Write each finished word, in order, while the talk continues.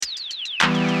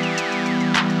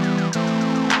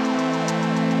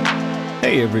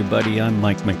Hey everybody, I'm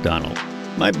Mike McDonald.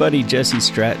 My buddy Jesse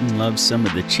Stratton loves some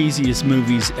of the cheesiest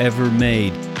movies ever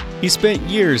made. He spent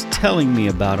years telling me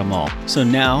about them all, so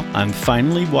now I'm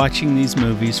finally watching these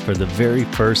movies for the very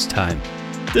first time.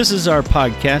 This is our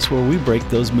podcast where we break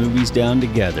those movies down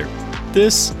together.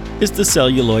 This is the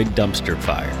Celluloid Dumpster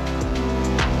Fire.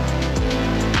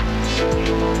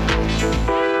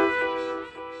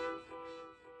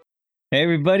 Hey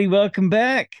everybody, welcome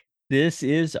back. This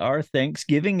is our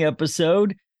Thanksgiving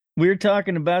episode. We're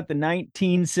talking about the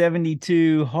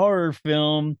 1972 horror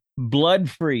film Blood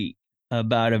Freak,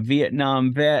 about a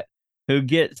Vietnam vet who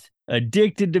gets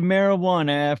addicted to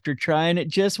marijuana after trying it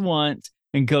just once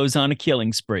and goes on a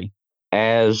killing spree.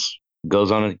 As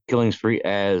a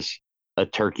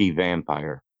turkey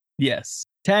vampire. Yes.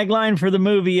 Tagline for the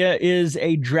movie is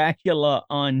a Dracula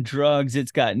on drugs.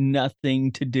 It's got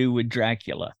nothing to do with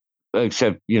Dracula.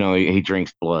 Except, he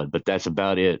drinks blood, but that's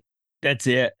about it. That's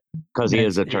it. Because he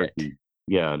is a turkey.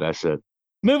 Yeah, that's it.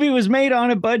 Movie was made on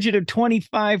a budget of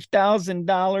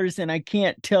 $25,000, and I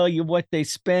can't tell you what they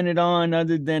spent it on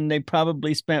other than they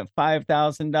probably spent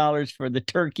 $5,000 for the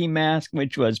turkey mask,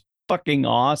 which was fucking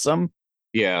awesome.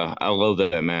 Yeah, I love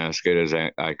that mask. It is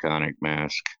an iconic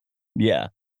mask. Yeah,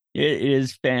 it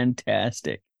is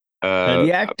fantastic.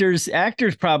 The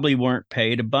actors probably weren't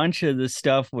paid. A bunch of the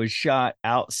stuff was shot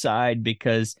outside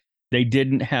because they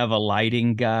didn't have a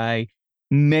lighting guy.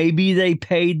 Maybe they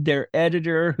paid their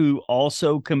editor, who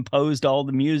also composed all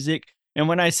the music. And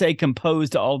when I say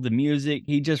composed all the music,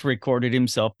 he just recorded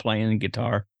himself playing the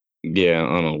guitar. Yeah,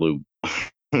 on a loop.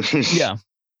 Yeah.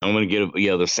 I'm going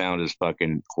to the sound is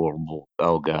fucking horrible.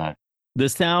 Oh, God. The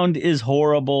sound is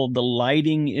horrible. The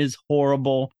lighting is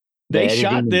horrible. They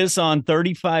shot this on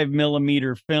 35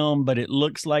 millimeter film, but it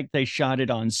looks like they shot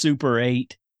it on Super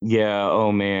 8. Yeah,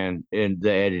 oh man. And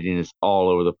the editing is all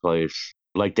over the place.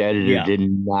 Like the editor did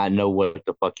not know what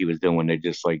the fuck he was doing. They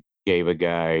just gave a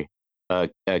guy a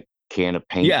can of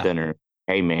paint thinner.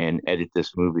 Hey man, edit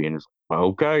this movie, and it's like,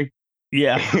 okay.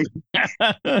 Yeah.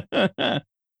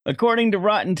 According to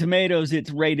Rotten Tomatoes,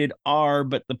 it's rated R,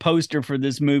 but the poster for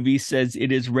this movie says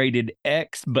it is rated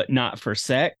X, but not for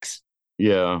sex.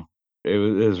 Yeah. It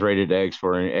was rated X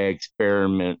for an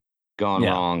experiment gone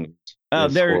wrong.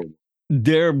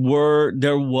 There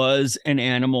was an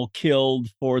animal killed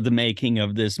for the making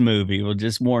of this movie. We'll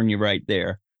just warn you right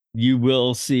there. You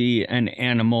will see an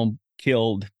animal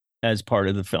killed as part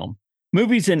of the film.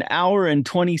 Movie's an hour and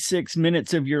 26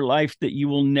 minutes of your life that you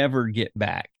will never get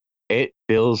back. It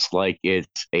feels like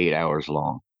it's 8 hours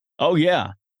long. Oh,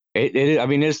 yeah.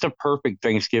 It's the perfect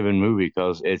Thanksgiving movie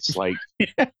because it's like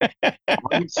all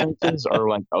your senses are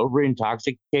over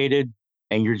intoxicated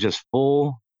and you're just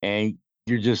full and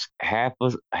you're just half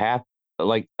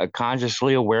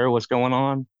consciously aware of what's going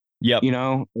on. Yep.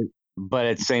 But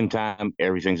at the same time,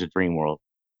 everything's a dream world.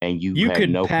 And you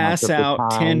could pass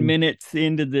out 10 minutes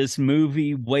into this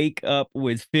movie, wake up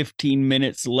with 15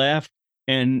 minutes left,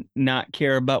 and not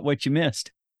care about what you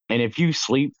missed. And if you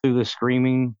sleep through the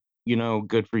screaming,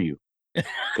 good for you.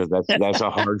 Because that's a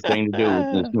hard thing to do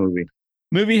with this movie.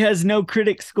 Movie has no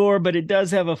critic score, but it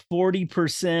does have a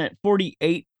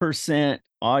 48%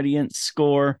 audience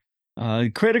score.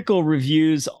 Critical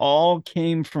reviews all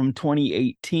came from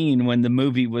 2018 when the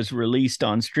movie was released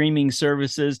on streaming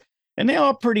services, and they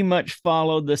all pretty much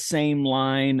follow the same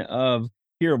line of,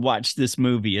 here, watch this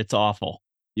movie, it's awful.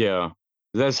 Yeah,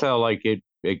 that's how it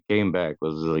came back,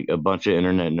 was a bunch of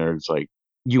internet nerds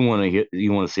you want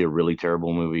to see a really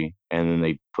terrible movie, and then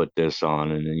they put this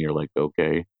on, and then you're like,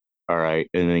 okay, all right,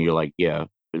 and then you're like, yeah,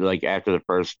 after the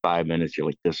first 5 minutes, you're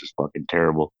like, this is fucking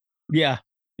terrible. Yeah,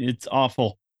 it's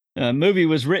awful. Movie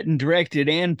was written, directed,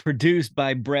 and produced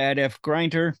by Brad F.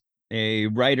 Greinter, a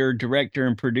writer, director,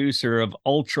 and producer of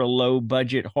ultra low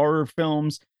budget horror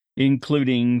films,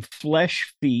 including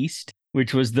Flesh Feast,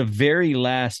 which was the very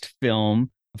last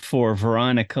film for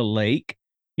Veronica Lake,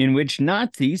 in which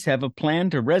Nazis have a plan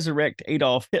to resurrect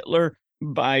Adolf Hitler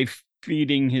by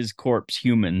feeding his corpse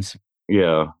humans.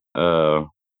 Yeah. I've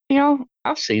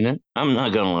seen it. I'm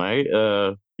not gonna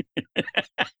lie.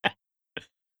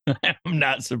 I'm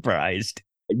not surprised.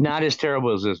 Not as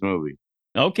terrible as this movie.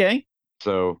 Okay.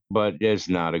 But it's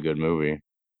not a good movie.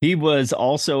 He was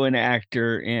also an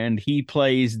actor, and he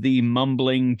plays the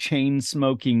mumbling,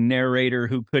 chain-smoking narrator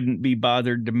who couldn't be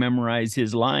bothered to memorize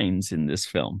his lines in this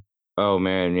film. Oh,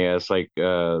 man, yeah, it's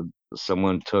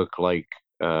someone took,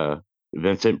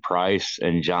 Vincent Price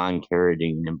and John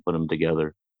Carradine and put them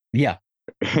together. Yeah.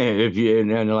 I don't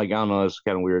know, it's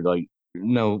kind of weird.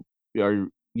 No, our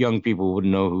young people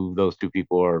wouldn't know who those two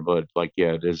people are, but,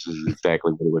 this is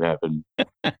exactly what would happen.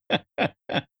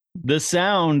 The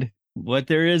sound, what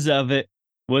there is of it,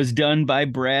 was done by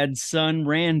Brad's son,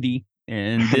 Randy.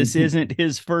 And this isn't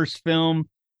his first film,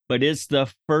 but it's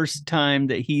the first time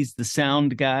that he's the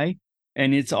sound guy.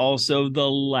 And it's also the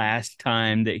last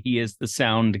time that he is the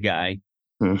sound guy.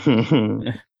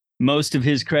 Most of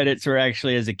his credits are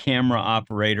actually as a camera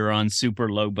operator on super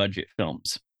low budget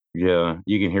films. Yeah,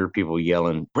 you can hear people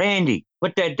yelling, Randy,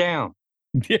 put that down.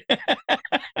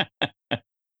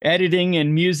 Editing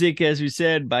and music, as we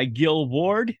said, by Gil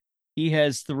Ward. He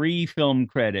has 3 film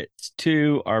credits.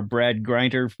 2 are Brad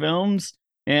Greinter films,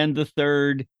 and the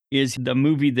third is the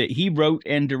movie that he wrote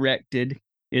and directed.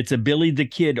 It's a Billy the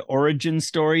Kid origin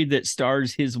story that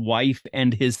stars his wife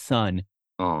and his son.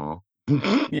 Oh.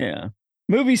 Yeah.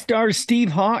 Movie stars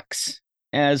Steve Hawks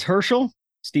as Herschel.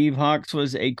 Steve Hawks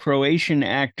was a Croatian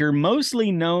actor,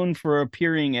 mostly known for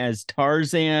appearing as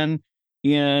Tarzan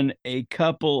in a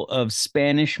couple of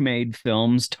Spanish-made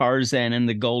films, Tarzan and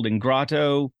the Golden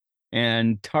Grotto,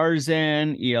 and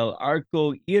Tarzan y el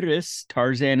Arco Iris,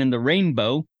 Tarzan and the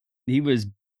Rainbow. He was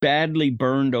badly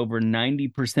burned over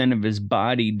 90% of his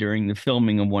body during the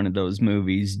filming of one of those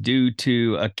movies due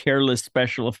to a careless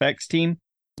special effects team.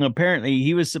 Apparently,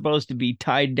 he was supposed to be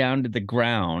tied down to the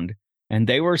ground, and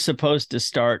they were supposed to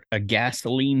start a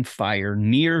gasoline fire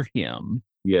near him.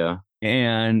 Yeah.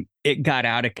 And it got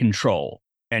out of control,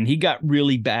 and he got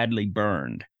really badly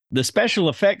burned. The special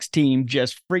effects team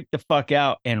just freaked the fuck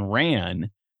out and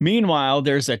ran. Meanwhile,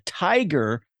 there's a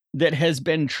tiger that has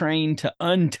been trained to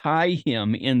untie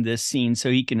him in this scene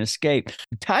so he can escape.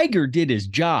 Tiger did his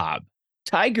job.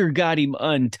 Tiger got him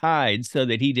untied so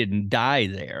that he didn't die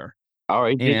there. Oh,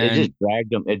 it just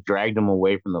dragged him. It dragged him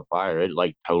away from the fire. It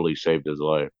like totally saved his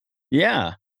life.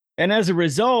 Yeah. And as a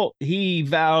result, he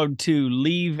vowed to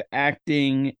leave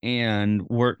acting and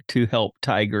work to help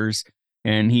tigers.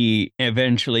 And he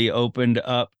eventually opened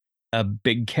up a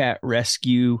big cat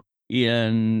rescue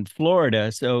in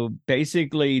Florida. So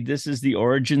basically, this is the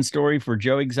origin story for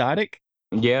Joe Exotic.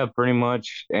 Yeah, pretty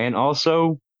much. And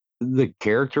also, the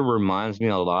character reminds me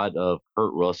a lot of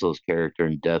Kurt Russell's character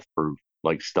in Death Proof,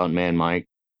 like Stuntman Mike.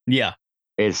 Yeah.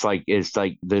 It's like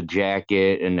the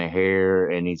jacket and the hair,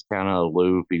 and he's kind of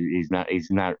aloof. He's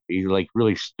like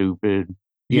really stupid.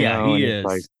 You know? He and is.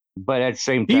 Like, but at the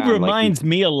same time, he reminds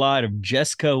me a lot of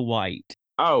Jessica White.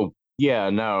 Oh yeah,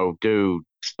 no, dude,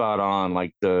 spot on.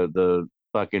 Like the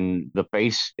fucking the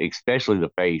face, especially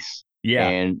the face. Yeah.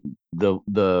 And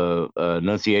the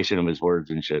enunciation of his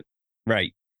words and shit.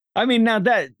 Right. I mean, now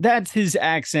that's his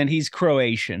accent. He's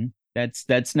Croatian.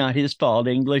 That's not his fault.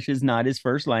 English is not his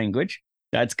first language.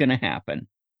 That's going to happen.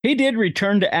 He did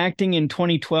return to acting in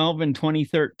 2012 and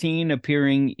 2013,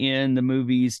 appearing in the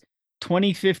movies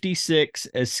 2056,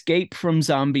 Escape from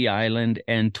Zombie Island,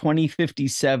 and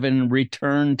 2057,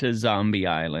 Return to Zombie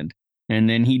Island. And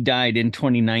then he died in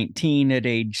 2019 at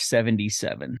age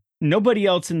 77. Nobody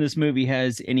else in this movie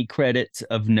has any credits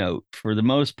of note. For the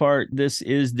most part, this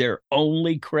is their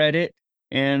only credit.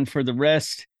 And for the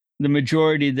rest, the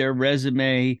majority of their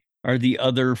resume are the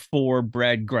other 4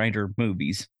 Brad Greinter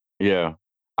movies. Yeah.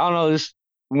 I don't know. This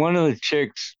one of the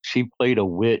chicks, she played a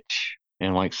witch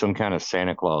in like some kind of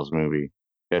Santa Claus movie.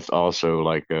 That's also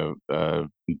like a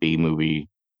B movie,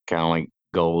 kind of like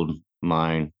Gold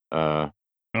Mine. I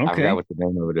forgot what the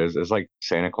name of it is. It's like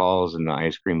Santa Claus and the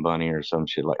Ice Cream Bunny or some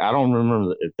shit. Like I don't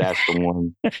remember if that's the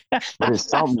one, but it's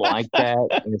something like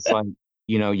that. And it's like,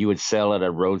 you know, you would sell at a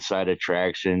roadside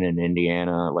attraction in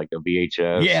Indiana, like a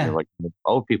VHS. Yeah. And like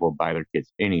old people buy their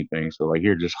kids anything, so like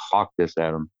here, just hawk this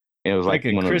at them. And it was like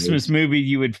a Christmas movie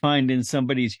you would find in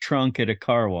somebody's trunk at a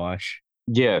car wash.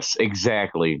 Yes,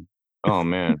 exactly. Oh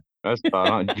man, that's spot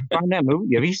on. Did you find that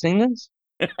movie? Have you seen this?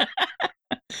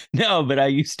 No, but I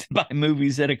used to buy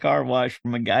movies at a car wash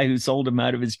from a guy who sold them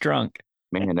out of his trunk.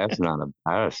 Man, that's not a.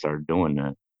 I gotta start doing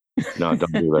that. No,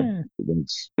 don't do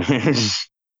that.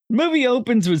 Movie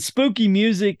opens with spooky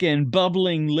music and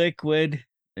bubbling liquid.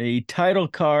 A title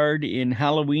card in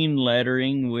Halloween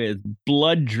lettering with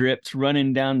blood drips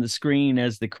running down the screen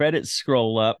as the credits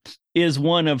scroll up is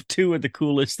one of 2 of the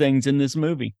coolest things in this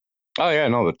movie. Oh yeah,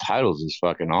 no, the titles is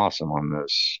fucking awesome on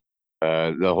this.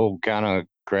 The whole kind of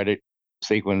credit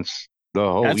sequence.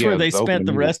 That's where they spent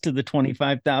the rest of the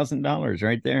 $25,000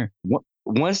 right there.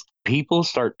 Once people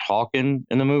start talking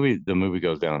in the movie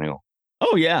goes downhill.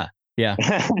 Oh yeah. Yeah.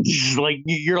 Like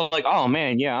you're like, oh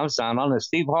man, yeah, I'm signed on to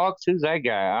Steve Hawks. Who's that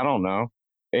guy? I don't know.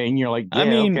 And you're like, yeah, I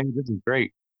mean, okay, this is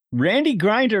great. Randy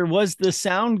Greinter was the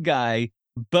sound guy,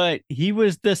 but he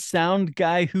was the sound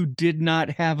guy who did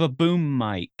not have a boom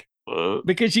mic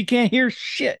because you can't hear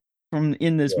shit from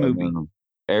in this movie. No.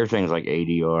 Everything's like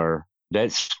ADR.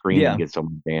 That scream gets on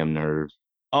my damn nerves.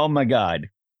 Oh my God.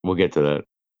 We'll get to that.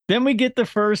 Then we get the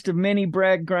first of many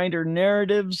Brad Grinder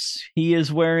narratives. He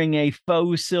is wearing a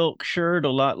faux silk shirt, a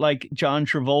lot like John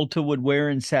Travolta would wear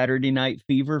in Saturday Night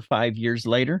Fever 5 years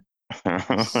later,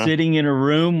 sitting in a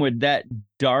room with that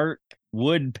dark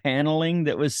wood paneling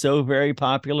that was so very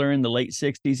popular in the late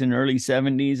 60s and early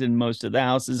 70s in most of the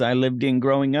houses I lived in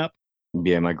growing up.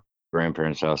 Yeah, my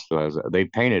grandparents' house still has that. They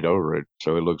painted over it,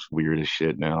 so it looks weird as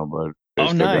shit now, but they Oh,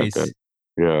 still got nice. that.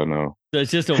 Yeah, no. So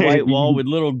it's just a white wall with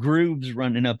little grooves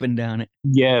running up and down it.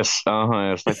 Yes,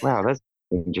 uh-huh. It's like, wow, that's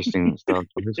interesting stuff.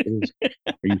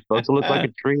 Are you supposed to look like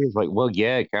a tree? It's like, well,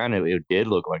 yeah, kind of. It did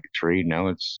look like a tree. Now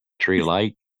it's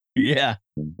tree-like. Yeah.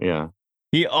 Yeah.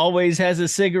 He always has a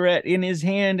cigarette in his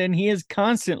hand and he is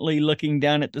constantly looking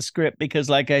down at the script because,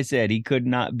 like I said, he could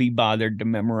not be bothered to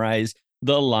memorize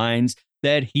the lines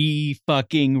that he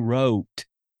fucking wrote.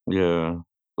 Yeah.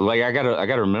 Like I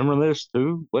gotta remember this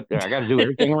too. What I gotta do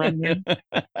everything around here.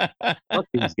 Fuck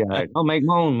these guys. I'll make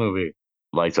my own movie.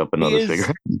 Lights up He another is,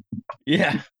 cigarette.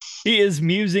 yeah, he is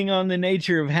musing on the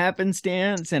nature of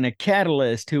happenstance and a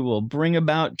catalyst who will bring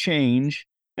about change,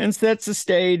 and sets the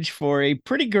stage for a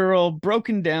pretty girl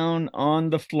broken down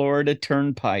on the Florida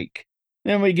Turnpike.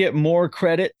 Then we get more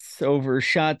credits over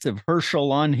shots of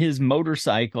Herschel on his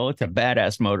motorcycle. It's a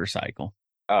badass motorcycle.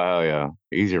 Oh yeah.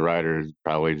 Easy Rider is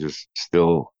probably just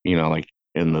still, like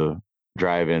in the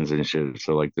drive-ins and shit.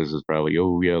 So like this is probably,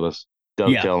 oh yeah, let's Yeah.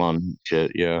 dovetail on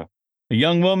shit. Yeah. A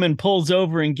young woman pulls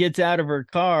over and gets out of her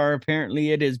car.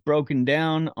 Apparently, it is broken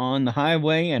down on the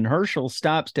highway, and Herschel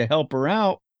stops to help her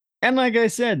out. And like I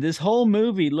said, this whole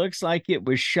movie looks like it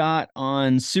was shot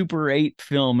on Super 8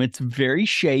 film. It's very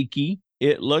shaky.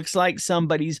 It looks like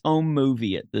somebody's home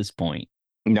movie at this point.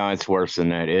 No, it's worse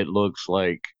than that. It looks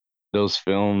like those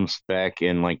films back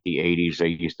in like the 80s they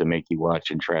used to make you watch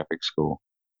in traffic school.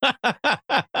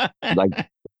 Like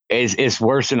it's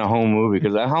worse than a home movie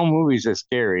because a home movies are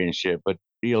scary and shit, but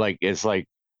you like it's like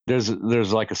there's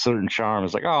like a certain charm.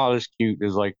 It's like, oh, that's cute.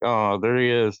 It's like, oh, there he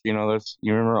is. That's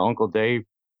you remember Uncle Dave.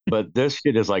 But this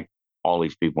shit is like all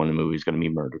these people in the movie is gonna be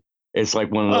murdered. It's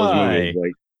like one of those movies Hi,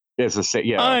 like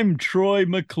yeah. I'm Troy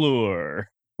McClure.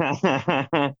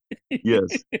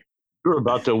 Yes. You're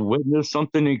about to witness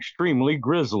something extremely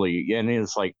grisly. And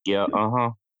it's like, yeah,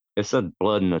 uh-huh. It said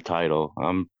blood in the title,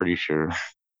 I'm pretty sure.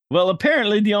 Well,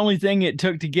 apparently, the only thing it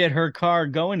took to get her car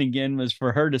going again was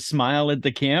for her to smile at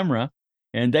the camera,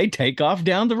 and they take off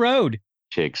down the road.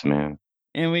 Chicks, man.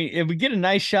 And we get a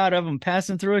nice shot of them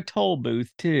passing through a toll booth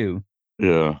too.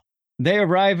 Yeah. They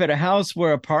arrive at a house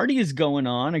where a party is going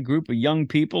on. A group of young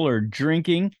people are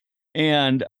drinking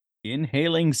and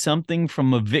inhaling something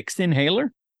from a Vicks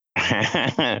inhaler.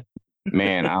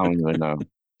 Man, I don't even know.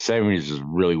 70s is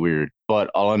really weird. But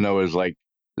all I know is like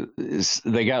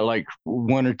they got like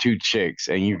one or two chicks,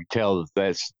 and you can tell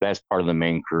that's part of the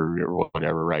main crew or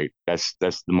whatever, right? That's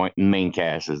the main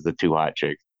cast is the two hot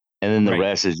chicks, and then the Right.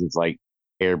 rest is just like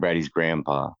everybody's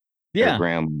grandpa or Yeah.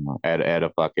 grandma at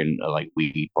a fucking like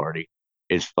weed party.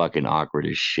 It's fucking awkward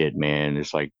as shit, man.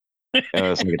 It's like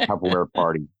it's like a Tupperware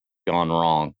party gone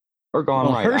wrong or gone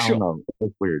Well, right. I don't know.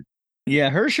 It's weird.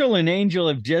 Yeah, Herschel and Angel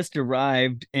have just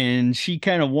arrived, and she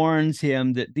kind of warns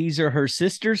him that these are her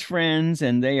sister's friends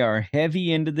and they are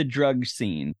heavy into the drug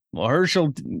scene. Well,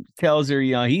 Herschel tells her,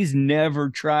 he's never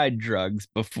tried drugs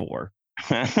before.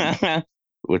 With that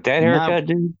haircut,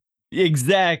 dude.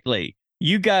 Exactly.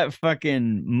 You got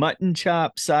fucking mutton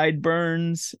chop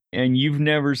sideburns and you've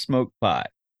never smoked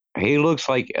pot. He looks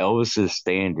like Elvis's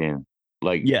stand-in.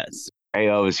 Like, Yes. hey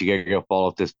Elvis, you gotta go fall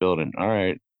off this building. All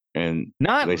right. And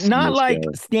Not like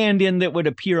stand-in that would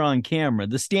appear on camera.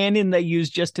 The stand-in they use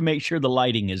just to make sure the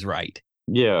lighting is right.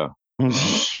 Yeah.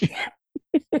 Does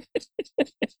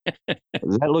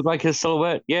that look like his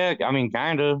silhouette? Yeah, I mean,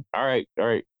 kinda. All right,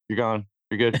 you're gone.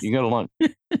 You're good. You can go to lunch.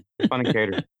 Funny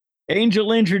cater.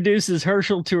 Angel introduces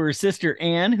Herschel to her sister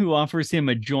Anne, who offers him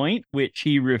a joint, which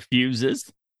he refuses.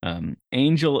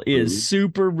 Angel is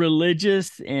super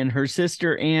religious, and her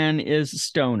sister Anne is a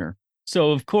stoner.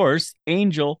 So, of course,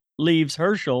 Angel leaves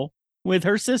Herschel with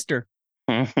her sister.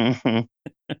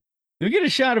 We get a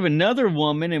shot of another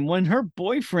woman, and when her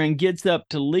boyfriend gets up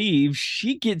to leave,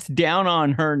 she gets down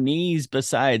on her knees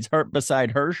beside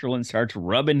Herschel and starts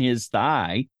rubbing his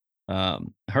thigh.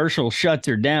 Herschel shuts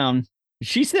her down.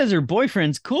 She says her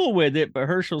boyfriend's cool with it, but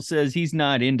Herschel says he's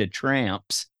not into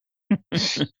tramps.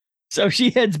 So she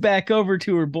heads back over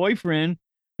to her boyfriend,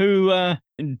 who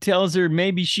tells her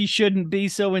maybe she shouldn't be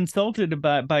so insulted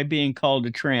by being called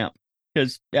a tramp,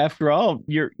 because after all,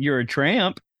 you're a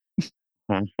tramp.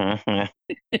 Man,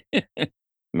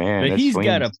 but he's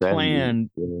got a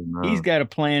plan. He's got a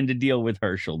plan to deal with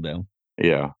Herschel, though.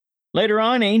 Yeah. Later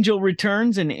on, Angel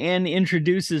returns and Anne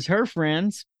introduces her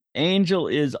friends. Angel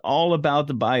is all about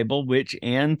the Bible, which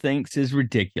Anne thinks is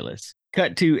ridiculous.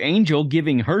 Cut to Angel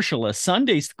giving Herschel a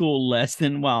Sunday school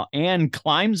lesson while Anne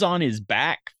climbs on his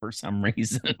back for some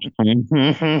reason.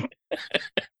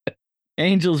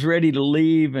 Angel's ready to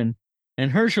leave, and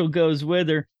Herschel goes with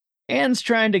her. Anne's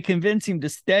trying to convince him to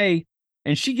stay,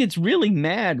 and she gets really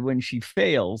mad when she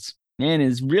fails. Anne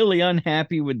is really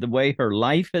unhappy with the way her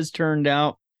life has turned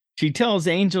out. She tells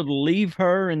Angel to leave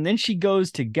her, and then she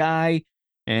goes to Guy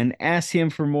and asks him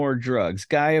for more drugs.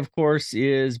 Guy, of course,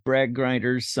 is Brad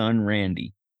Grinder's son,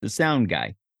 Randy, the sound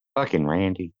guy. Fucking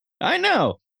Randy. I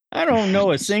know. I don't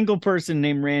know a single person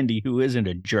named Randy who isn't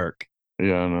a jerk.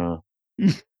 Yeah, no.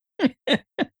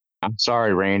 I'm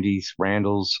sorry,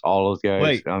 Randalls, all those guys.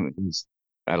 Wait,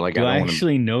 I like. do I I don't want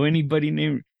actually know anybody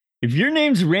named? If your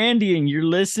name's Randy and you're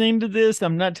listening to this,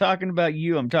 I'm not talking about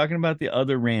you. I'm talking about the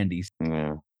other Randys. to.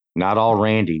 Yeah, not all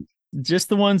Randy. Just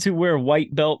the ones who wear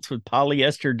white belts with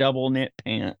polyester double knit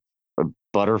pants.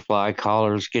 Butterfly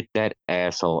collars. Get that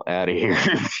asshole out of here.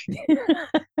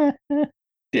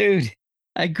 Dude,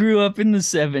 I grew up in the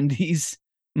 70s.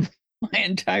 My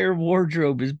entire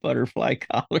wardrobe is butterfly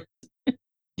collar.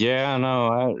 Yeah, I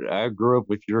know. I grew up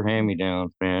with your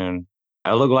hand-me-downs, man.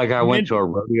 I look like I went Mid- to a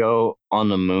rodeo on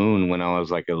the moon when I was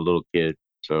like a little kid.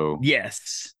 So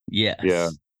yes, yeah,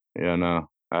 yes. yeah, no.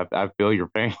 I feel your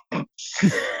pain.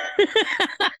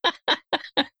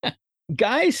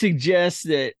 Guy suggests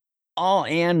that all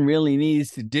Anne really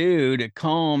needs to do to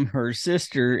calm her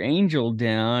sister Angel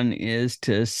down is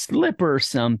to slip her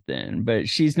something, but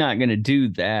she's not going to do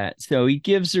that. So he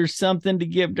gives her something to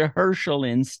give to Herschel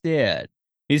instead.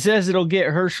 He says it'll get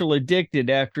Herschel addicted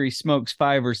after he smokes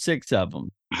 5 or 6 of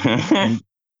them. And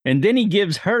and then he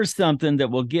gives her something that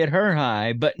will get her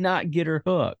high, but not get her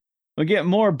hooked. We'll get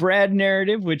more Brad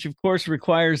narrative, which of course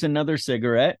requires another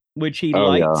cigarette, which he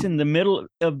Oh yeah. lights in the middle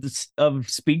of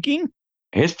speaking.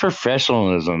 His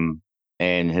professionalism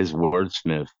and his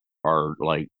wordsmith are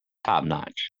like top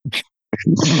notch.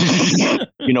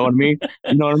 You know what I mean?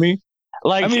 You know what I mean? I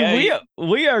Like, mean,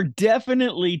 we are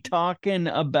definitely talking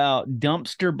about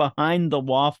dumpster behind the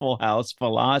Waffle House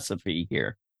philosophy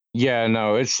here. yeah,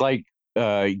 no, it's like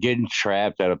getting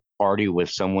trapped at a party with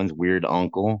someone's weird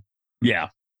uncle. Yeah.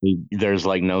 There's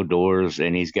like no doors,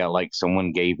 and he's got like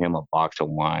someone gave him a box of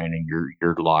wine, and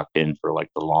you're locked in for like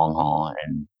the long haul.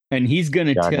 And And he's going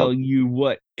to God tell help, you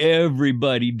what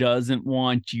everybody doesn't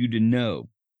want you to know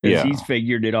because yeah, he's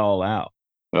figured it all out.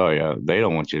 oh yeah, they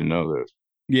don't want you to know this.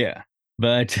 Yeah.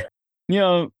 But,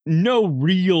 no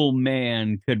real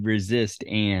man could resist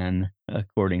Anne,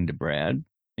 according to Brad.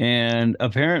 And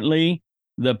apparently,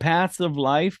 the paths of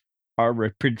life are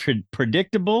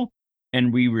predictable,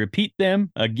 and we repeat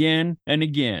them again and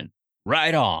again.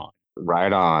 Right on.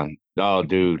 Right on. Oh,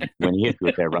 dude, when he hit you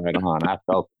with that right on, I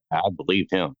believed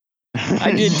him.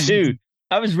 I did too.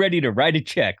 I was ready to write a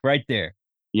check right there.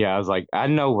 Yeah, I was like, I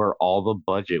know where all the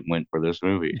budget went for this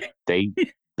movie.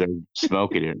 They're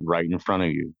smoking it right in front of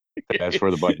you. That's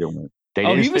where the budget went. They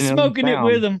Oh, didn't he was spend it on smoking it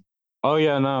with sound. him. Oh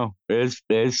yeah, no. It's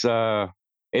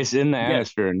in the Yeah.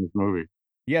 atmosphere in this movie.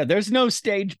 Yeah, there's no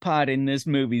stage pot in this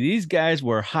movie. These guys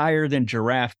were higher than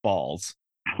giraffe balls.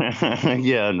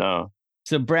 Yeah, no.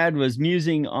 So Brad was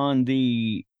musing on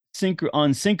the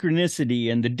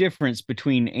synchronicity and the difference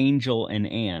between Angel and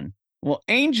Anne. Well,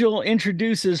 Angel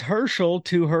introduces Herschel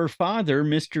to her father,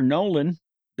 Mr. Nolan.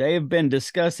 They have been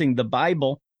discussing the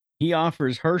Bible. He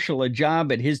offers Herschel a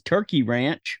job at his turkey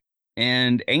ranch,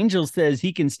 and Angel says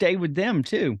he can stay with them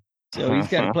too. So he's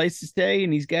got a place to stay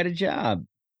and he's got a job.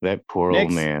 That poor old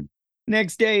Next man.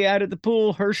 next day out at the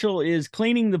pool, Herschel is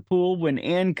cleaning the pool when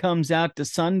Anne comes out to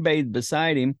sunbathe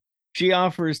beside him. She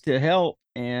offers to help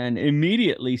and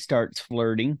immediately starts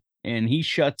flirting, and he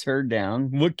shuts her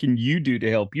down. What can you do to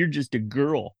help? You're just a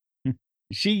girl.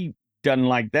 She doesn't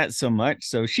like that so much,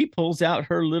 so she pulls out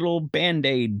her little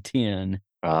Band-Aid tin.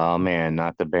 Oh man,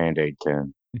 not the Band-Aid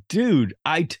tin. Dude,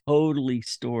 I totally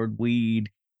stored weed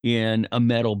in a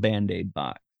metal Band-Aid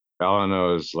box. All I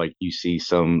know is like you see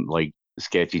some like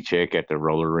sketchy chick at the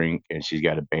roller rink and she's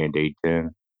got a Band-Aid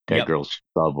tin. That Yep. girl's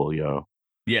trouble, yo.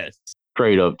 Yes.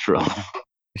 Straight up trouble.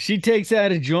 She takes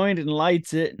out a joint and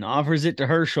lights it and offers it to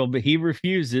Herschel, but he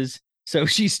refuses. So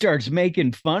she starts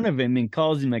making fun of him and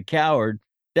calls him a coward.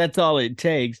 That's all it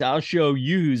takes. I'll show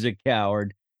you who's a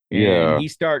coward. And Yeah. he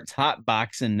starts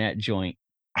hotboxing that joint.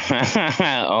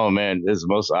 Oh man, this is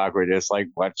most awkward. It's like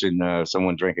watching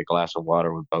someone drink a glass of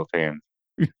water with both hands.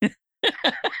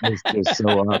 It's just so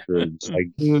awkward. It's like,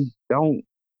 dude, don't.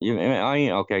 I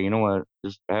mean, okay, you know what?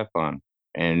 Just have fun.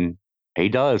 And He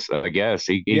does, I guess.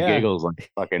 He Yeah. giggles like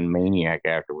a fucking maniac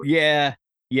afterwards. Yeah.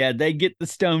 Yeah. They get the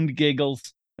stoned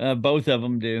giggles. Both of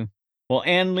them do. Well,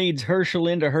 Anne leads Herschel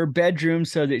into her bedroom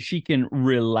so that she can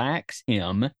relax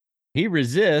him. He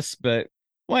resists, but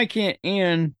why can't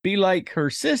Anne be like her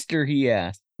sister? He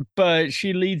asks. But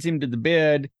she leads him to the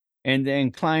bed and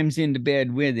then climbs into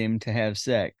bed with him to have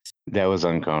sex. That was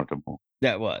uncomfortable.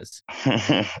 That was.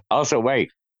 Also,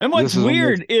 wait, And what's this is when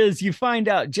weird is you find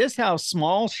out just how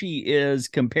small she is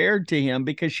compared to him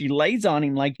because she lays on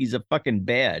him like he's a fucking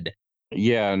bed.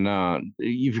 yeah, no,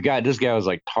 you forgot this guy was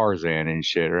like Tarzan and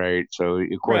shit, right? So of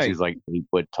course Right. he's like 8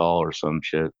 foot tall or some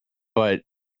shit. But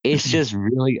it's just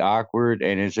really awkward,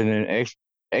 and it's in an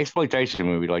exploitation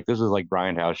movie. Like this is like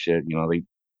grindhouse shit. They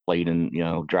played in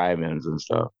drive-ins and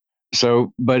stuff.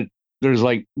 So, but there's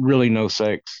like really no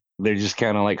sex. They're just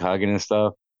kind of like hugging and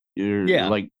stuff. You're Yeah.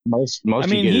 like I most you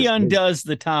mean, get he is undoes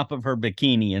the top of her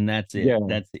bikini and that's it. yeah,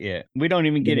 That's it. We don't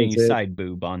even get any that's it, side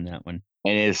boob on that one.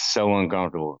 and it's so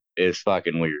uncomfortable. It's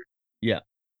fucking weird. Yeah.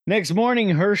 Next morning,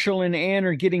 Herschel and Anne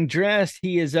are getting dressed.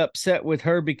 He is upset with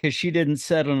her because she didn't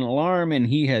set an alarm and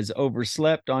he has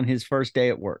overslept on his first day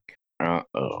at work.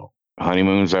 Oh,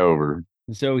 honeymoon's over.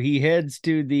 So he heads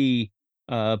to the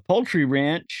poultry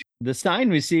ranch. The sign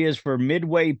we see is for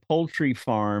Midway Poultry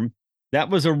Farm. That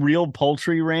was a real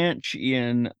poultry ranch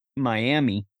in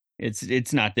Miami.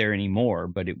 It's not there anymore,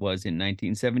 but it was in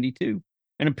 1972.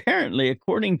 And apparently,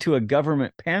 according to a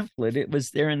government pamphlet, it was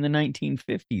there in the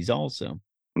 1950s also.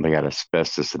 They got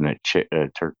asbestos in that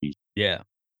turkey. Yeah.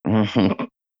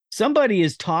 Somebody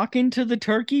is talking to the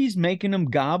turkeys, making them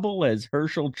gobble as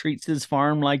Herschel treats his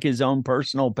farm like his own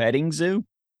personal petting zoo.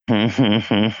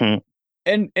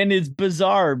 And it's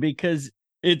bizarre because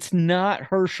it's not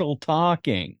Herschel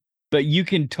talking, but you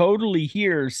can totally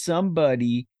hear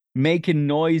somebody making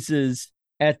noises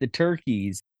at the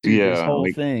turkeys through this Yeah, whole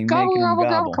like thing, gobble, making them gobble,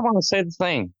 gobble. gobble. Come on, say the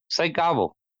thing. Say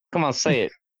gobble. Come on, say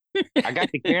it. I got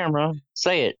the camera.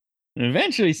 Say it. And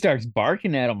eventually starts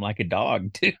barking at them like a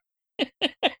dog, too.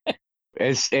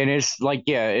 It's like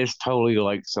it's totally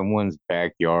like someone's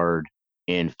backyard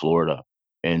in Florida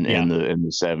Yeah. in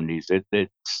the 70s.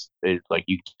 It's like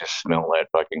you just smell that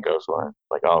fucking coastline.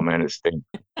 Like, oh man, it stinks.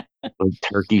 Like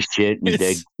turkey shit and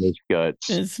dead It's fish guts.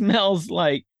 it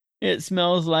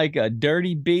smells like a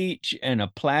dirty beach and a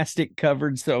plastic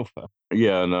covered sofa.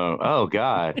 Yeah, no. Oh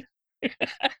God.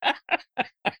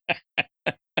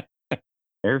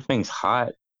 Everything's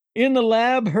hot. In the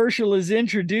lab, Herschel is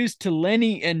introduced to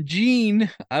Lenny and Jean.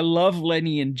 I love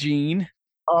Lenny and Jean.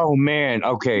 Oh man.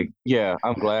 Okay. Yeah,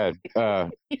 I'm glad.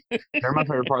 They're my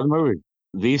favorite part of the movie.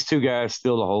 These two guys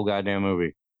steal the whole goddamn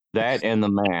movie. That and the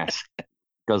mask,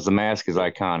 because the mask is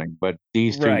iconic. But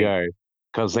these two Right. guys,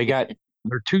 because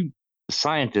they're two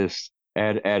scientists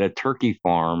at a turkey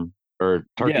farm or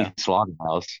Yeah. turkey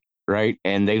slaughterhouse, right?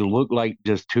 And they look like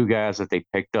just two guys that they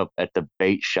picked up at the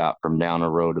bait shop from down the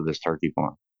road of this turkey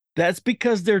farm. That's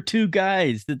because they're two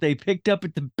guys that they picked up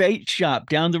at the bait shop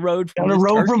down the road from Down the this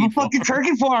road from turkey a farm. fucking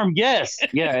turkey farm. Yes.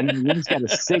 Yeah. And one's got a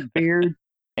sick beard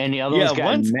and the other Yeah,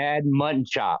 one's got mad mutton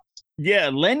chops. yeah,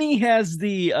 Lenny has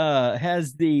the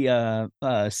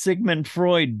Sigmund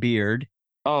Freud beard.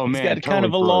 Oh He's got man, a kind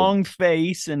of totally a for long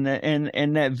face and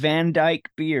that Van Dyke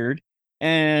beard.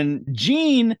 And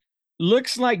Gene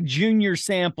looks like Junior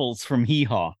Samples from Hee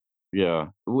Haw. yeah.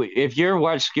 If you ever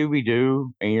watch Scooby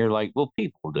Doo and you're like, well,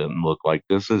 people didn't look like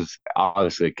this is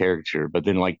obviously a caricature, but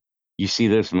then like you see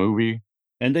this movie,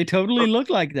 And they totally look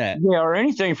like that. yeah, or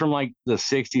anything from like the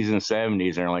 60s and 70s,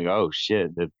 and they're like, oh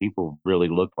shit, the people really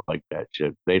look like that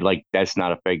shit. They like that's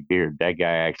not a fake beard. That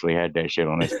guy actually had that shit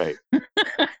on his face.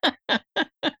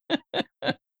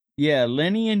 Yeah,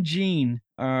 Lenny and Gene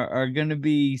are going to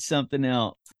be something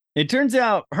else. It turns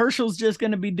out Herschel's just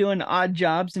going to be doing odd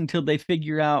jobs until they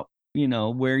figure out,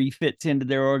 where he fits into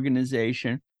their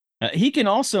organization. He can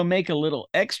also make a little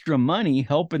extra money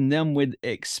helping them with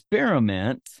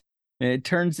experiments. It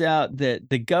turns out that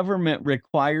the government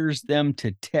requires them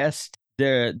to test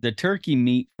the turkey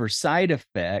meat for side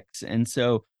effects. And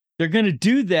so they're going to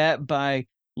do that by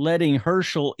letting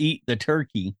Herschel eat the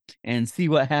turkey and see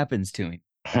what happens to him.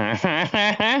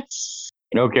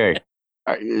 Okay.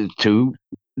 Two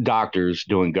doctors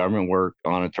doing government work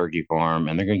on a turkey farm,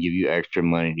 and they're going to give you extra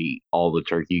money to eat all the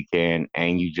turkey you can.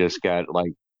 And you just got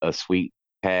like a sweet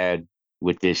pad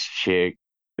with this chick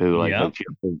who like Yep. hooks you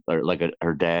up with, like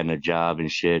her dad and a job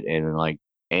and shit. And like,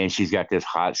 and she's got this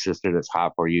hot sister that's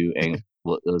hot for you. And it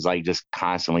was like just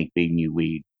constantly feeding you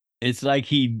weed. It's like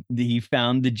he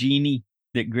found the genie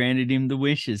that granted him the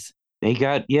wishes. They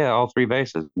got all three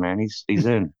bases, man. He's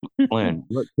in. Glenn,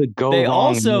 what could go They wrong in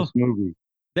also this movie?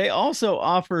 They also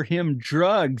offer him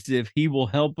drugs if he will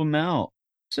help them out.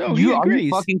 So he You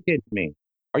agrees. fucking kidding me?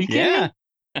 Are you kidding Yeah.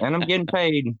 me? And I'm getting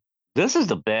paid. This is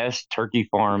the best turkey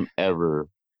farm ever.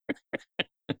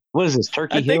 What is this, I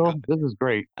Turkey think Hill? This is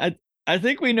great. I I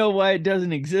think we know why it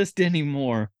doesn't exist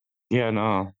anymore. Yeah,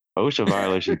 no. OSHA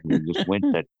violations just went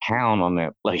to town on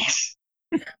that place.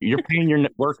 You're paying your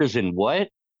workers in what?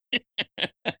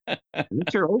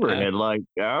 What's your overhead like?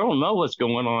 I don't know what's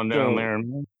going on down So there,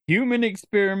 man. human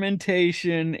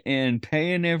experimentation and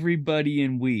paying everybody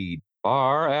in weed.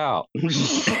 Far out.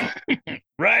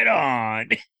 Right on.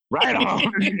 Right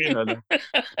on.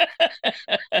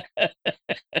 Yeah.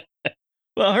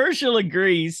 Well, Herschel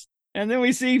agrees. And then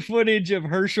we see footage of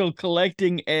Herschel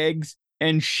collecting eggs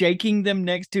and shaking them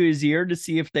next to his ear to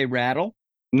see if they rattle.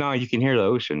 No, you can hear the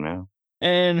ocean, man.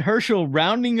 And Herschel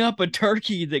rounding up a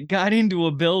turkey that got into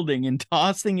a building and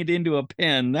tossing it into a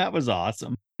pen. That was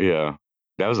awesome. Yeah.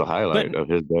 That was a highlight But of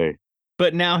his day.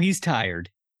 but now he's tired.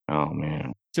 Oh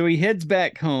man. So he heads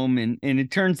back home, and it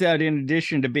turns out, in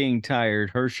addition to being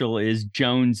tired, Herschel is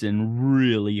jonesing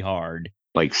really hard.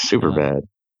 Like super bad.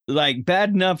 Like bad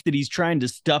enough that he's trying to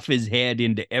stuff his head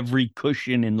into every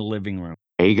cushion in the living room.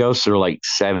 He goes through like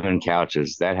 7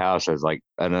 couches. That house has like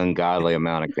an ungodly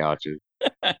amount of couches.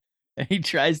 He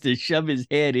tries to shove his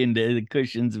head into the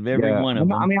cushions of every Yeah. one of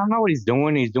them. I mean, I know what he's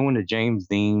doing. He's doing the James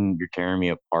Dean, you're tearing me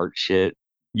apart shit.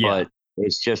 Yeah. But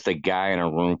it's just a guy in a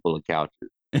room full of couches.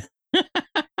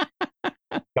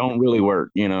 Don't really work,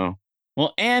 you know?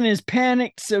 Well, Anne is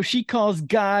panicked, so she calls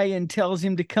Guy and tells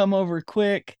him to come over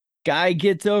quick. Guy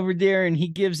gets over there and he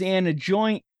gives Anne a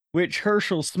joint, which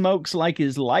Herschel smokes like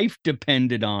his life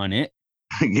depended on it.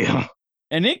 Yeah.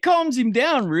 And it calms him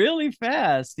down really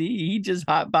fast. He just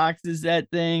hotboxes that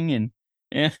thing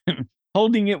and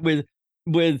holding it with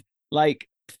like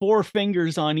 4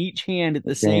 fingers on each hand at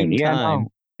the same Yeah, time.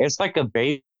 no. It's like a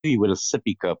baby with a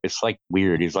sippy cup. It's like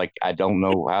weird. He's like, I don't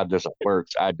know how this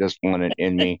works. I just want it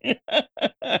in me.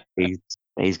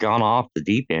 He's gone off the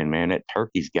deep end, man. That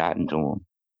turkey's gotten to him.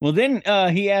 Well, then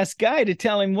he asked Guy to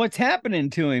tell him what's happening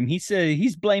to him. He said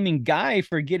he's blaming Guy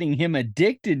for getting him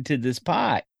addicted to this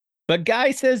pot. But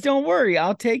Guy says, don't worry,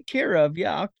 I'll take care of you.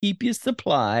 I'll keep you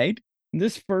supplied.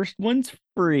 This first one's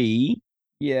free.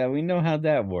 Yeah, we know how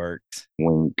that works.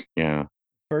 Wink. Yeah.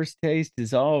 First taste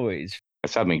is always.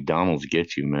 That's how McDonald's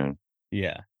gets you, man.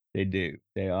 Yeah, they do.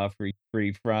 They offer you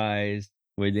free fries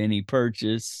with any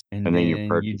purchase. And then you're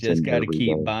then you just purchasing got to every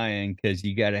keep day. buying because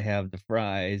you got to have the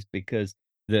fries because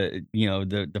the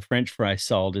French fry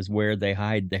salt is where they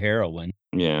hide the heroin.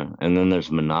 Yeah. And then there's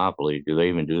Monopoly. Do they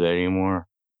even do that anymore?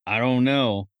 I don't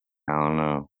know. I don't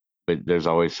know. But there's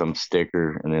always some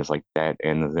sticker and there's like that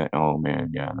and that. Oh man,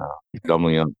 yeah, no.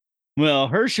 Doubling up. Well,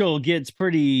 Herschel gets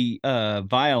pretty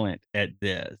violent at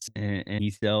this, and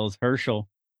he tells Herschel,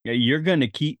 "Yeah, you're gonna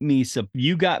keep me.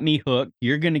 You got me hooked.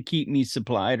 You're gonna keep me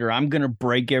supplied, or I'm gonna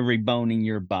break every bone in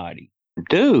your body."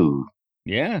 Dude.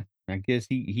 Yeah, I guess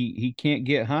he can't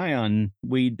get high on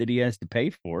weed that he has to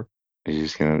pay for. He's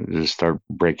just gonna just start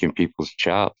breaking people's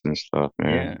chops and stuff,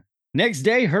 man. Yeah. Next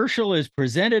day, Herschel is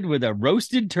presented with a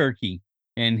roasted turkey,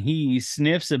 and he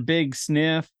sniffs a big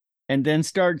sniff and then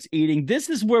starts eating. This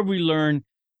is where we learn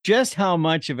just how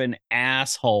much of an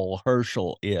asshole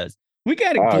Herschel is. We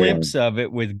got a glimpse of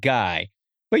it with Guy,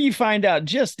 but you find out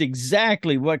just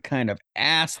exactly what kind of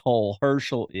asshole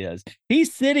Herschel is.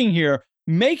 He's sitting here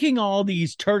making all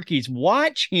these turkeys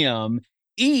watch him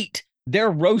eat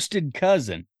their roasted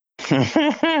cousin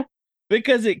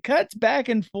because it cuts back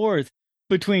and forth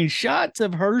between shots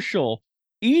of Herschel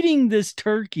eating this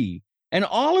turkey and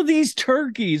all of these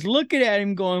turkeys looking at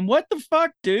him going, what the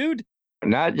fuck, dude?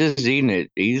 Not just eating it,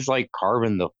 he's like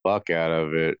carving the fuck out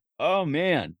of it. Oh,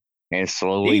 man. And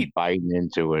slowly biting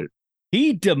into it.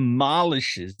 He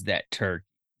demolishes that turkey.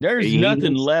 There's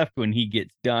nothing left when he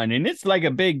gets done. And it's like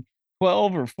a big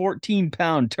 12 or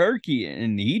 14-pound turkey.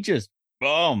 And he just,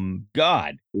 oh,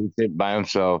 God. Eats it by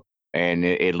himself. And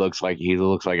it looks like he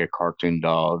looks like a cartoon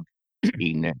dog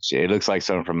eating that shit. It looks like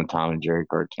something from a Tom and Jerry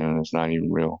cartoon. It's not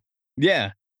even real.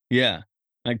 Yeah. Yeah.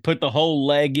 Like put the whole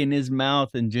leg in his mouth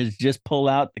and just pull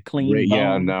out the clean bone.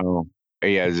 Yeah, no.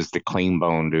 Yeah, it's just a clean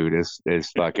bone, dude.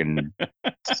 It's fucking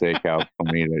sick how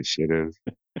funny that shit is.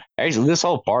 Actually, this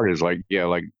whole part is like, yeah,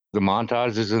 like the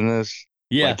montages in this.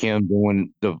 Yeah. Like him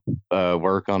doing the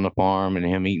work on the farm and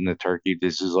him eating the turkey.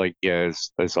 This is like, yeah,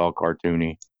 it's all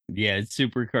cartoony. Yeah, it's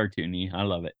super cartoony. I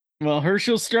love it. Well,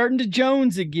 Herschel's starting to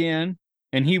Jones again,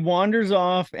 and he wanders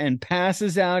off and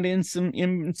passes out in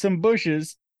some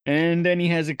bushes, and then he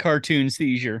has a cartoon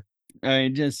seizure.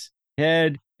 Just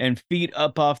head and feet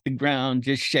up off the ground,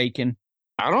 just shaking.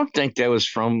 I don't think that was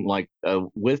from like a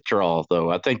withdrawal though.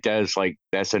 I think that's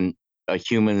a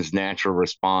human's natural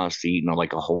response to eating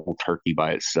like a whole turkey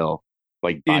by itself,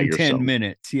 like by In 10 yourself.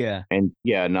 minutes. Yeah. And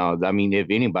yeah, no, I mean, if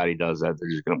anybody does that, they're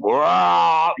just gonna,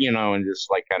 "Wah!" and just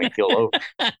like kind of kill over.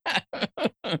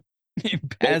 You They,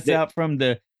 pass they, out from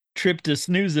the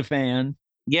tryptosnoozafan.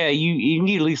 yeah, you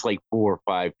need at least like 4 or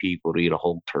 5 people to eat a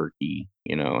whole turkey,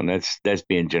 and that's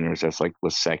being generous. That's like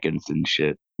with seconds and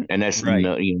shit, and that's Right.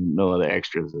 no other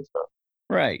extras and stuff.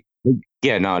 Right.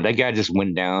 Yeah, no, that guy just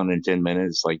went down in 10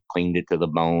 minutes, like cleaned it to the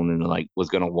bone, and like was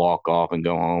gonna walk off and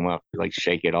go home after like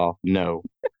shake it off. No,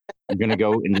 you're gonna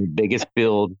go in the biggest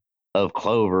field of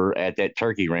clover at that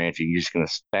turkey ranch, and you're just gonna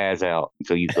spaz out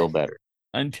until you feel better.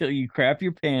 Until you crap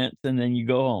your pants and then you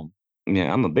go home.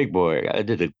 Yeah, I'm a big boy. I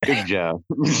did a good job.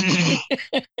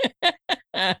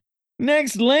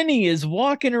 Next, Lenny is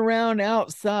walking around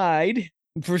outside.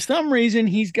 For some reason,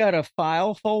 he's got a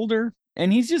file folder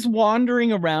and he's just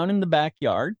wandering around in the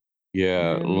backyard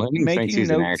Yeah, and Lenny thinks making he's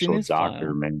an notes in actual his doctor,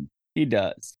 file. man. He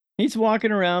does. He's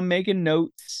walking around making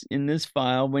notes in this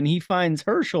file when he finds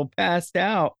Herschel passed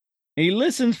out. He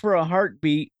listens for a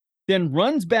heartbeat, then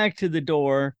runs back to the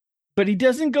door, but he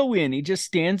doesn't go in. He just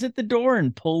stands at the door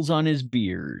and pulls on his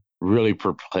beard. Really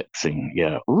perplexing.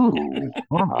 Yeah. Ooh.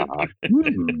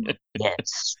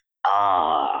 Yes.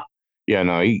 Ah. Yeah,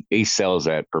 no, he sells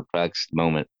that perplexed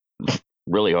moment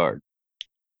really hard.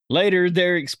 Later,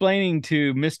 they're explaining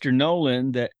to Mr.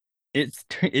 Nolan that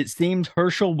it seems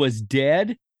Herschel was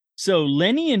dead. So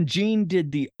Lenny and Jean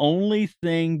did the only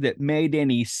thing that made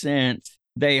any sense.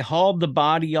 They hauled the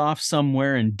body off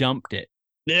somewhere and dumped it.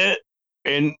 Yeah.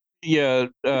 And yeah,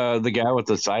 the guy with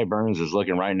the sideburns is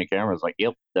looking right in the camera. It's like,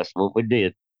 yep, that's what we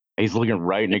did. He's looking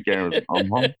right in the camera.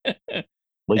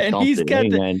 We And dumped it. Hey,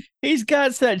 man. he's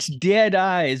got such dead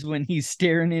eyes when he's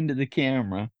staring into the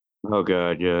camera. Oh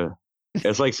God, yeah.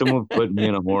 It's like someone put me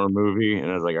in a horror movie, and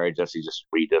I was like, all right, Jesse, just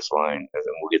read this line, and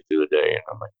then we'll get through the day. And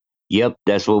I'm like, yep,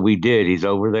 that's what we did. He's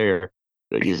over there.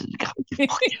 God, you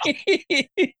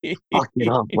fucked it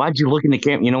up. Why'd you look in the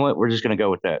camera? You know what? We're just gonna go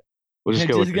with that. We'll just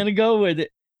They're go with just it. gonna go with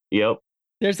it. Yep.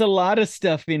 There's a lot of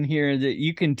stuff in here that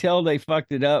you can tell they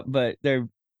fucked it up, but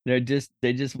they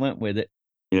just went with it.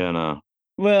 Yeah, no.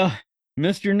 Well,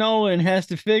 Mr. Nolan has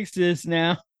to fix this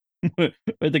now with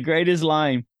the greatest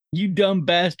line. You dumb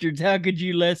bastards, how could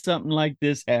you let something like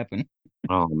this happen?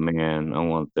 Oh man, I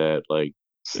want that like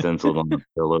stenciled on the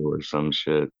pillow or some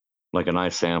shit. Like a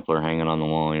nice sampler hanging on the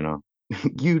wall.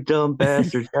 You dumb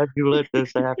bastards, how'd you let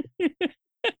this happen?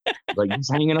 Like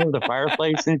just hanging over the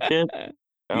fireplace and shit.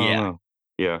 I don't Yeah. know.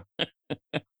 Yeah.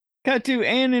 Cut to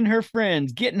Anne and her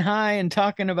friends getting high and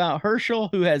talking about Herschel,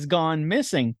 who has gone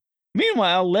missing.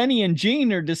 Meanwhile, Lenny and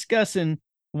Jean are discussing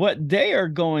what they are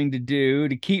going to do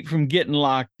to keep from getting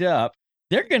locked up.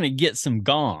 They're going to get some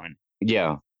gone.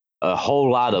 Yeah. A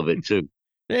whole lot of it too.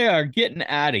 They are getting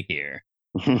out of here.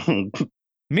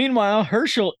 Meanwhile,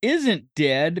 Herschel isn't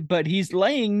dead, but he's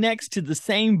laying next to the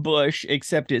same bush,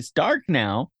 except it's dark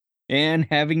now, and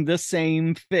having the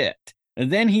same fit.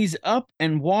 And then he's up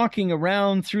and walking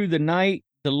around through the night.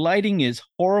 The lighting is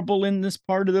horrible in this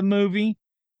part of the movie.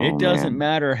 It Oh doesn't man.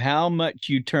 matter how much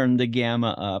you turn the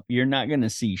gamma up, you're not going to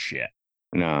see shit.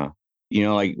 No.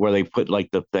 Like where they put like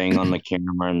the thing on the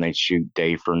camera and they shoot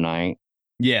day for night.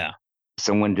 Yeah.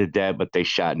 Someone did that, but they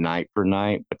shot night for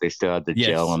night, but they still had the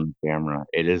gel Yes. on the camera.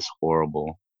 It is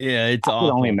horrible. Yeah, it's I could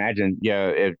only awful. imagine, yeah,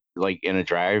 if like in a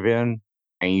drive-in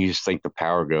and you just think the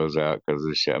power goes out because of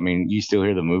the shit. I mean, you still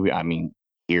hear the movie. I mean,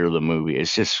 hear the movie.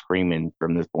 It's just screaming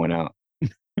from this point out,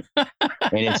 and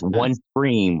it's one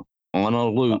scream on a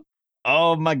loop.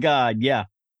 Oh my God. Yeah.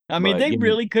 I mean, But they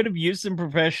really could have used some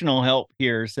professional help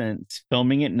here since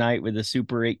filming at night with a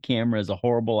Super 8 camera is a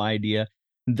horrible idea.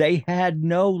 They had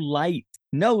no light,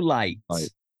 no like, lights.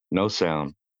 no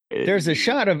sound. There's a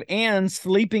shot of Anne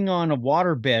sleeping on a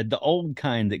waterbed, the old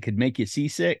kind that could make you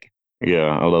seasick.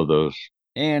 Yeah, I love those.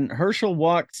 And Herschel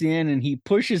walks in and he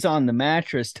pushes on the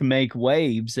mattress to make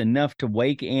waves enough to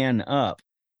wake Anne up.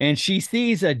 And she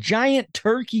sees a giant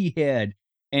turkey head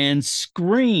and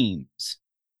screams.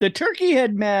 The turkey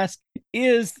head mask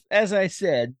is, as I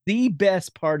said, the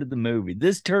best part of the movie.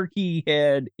 This turkey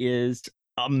head is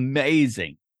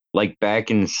amazing. Like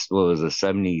back in what was it,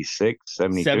 76,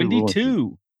 72?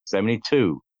 72.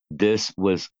 72. This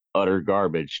was utter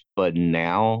garbage. But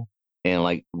now, and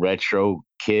like retro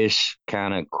Kish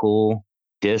kind of cool,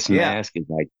 this Yeah. mask is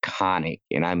iconic.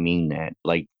 And I mean that.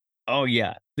 Like, Oh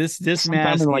yeah. This sometime in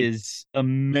mask like is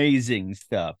amazing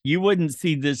stuff. You wouldn't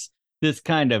see this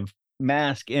kind of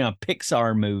mask in a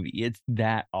Pixar movie. It's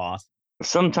that awesome.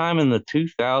 sometime in the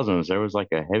 2000s, there was like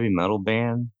a heavy metal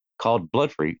band called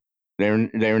Blood Freak.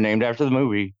 They were named after the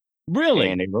movie, Really?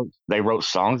 and they wrote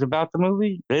songs about the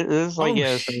movie. It's like,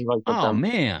 yeah, it's like Oh something,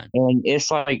 man. and it's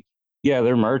like, yeah,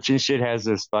 their merch and shit has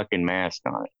this fucking mask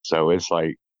on it. So it's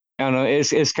like, I don't know,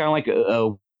 it's kind of like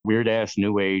a weird ass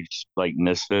new age like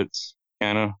Misfits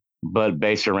kind of, but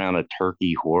based around a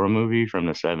turkey horror movie from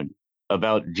the '70s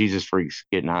about Jesus freaks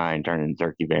getting high and turning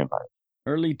turkey vampires.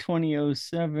 Early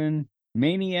 2007,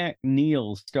 Maniac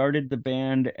Neil started the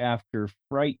band after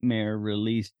Frightmare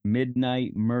released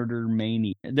Midnight Murder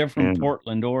Mania. They're from And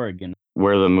Portland, Oregon.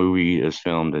 where the movie is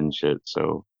filmed and shit.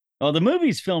 So, Oh, the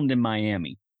movie's filmed in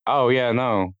Miami. oh yeah,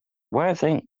 no, why I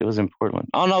think it was in Portland.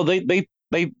 Oh no, they're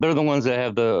the ones that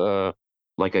have the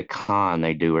like a con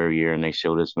they do every year, and they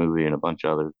show this movie and a bunch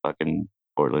of other fucking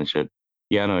Portland shit.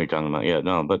 Yeah, I know what you're talking about. Yeah,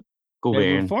 no, but cool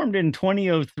They were band. formed in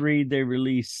 2003. They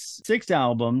released 6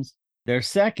 albums. Their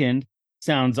second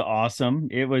sounds awesome.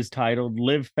 It was titled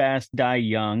Live Fast, Die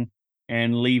Young,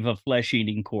 and Leave a Flesh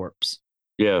Eating Corpse.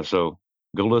 Yeah, so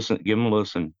go listen, give them a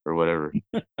listen or whatever.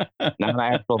 Not an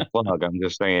actual plug. I'm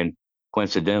just saying,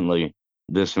 coincidentally,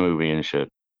 this movie and shit.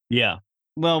 Yeah.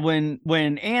 Well,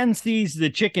 when Anne sees the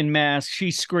chicken mask,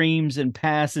 she screams and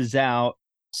passes out.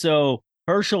 So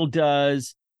Herschel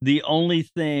does the only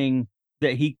thing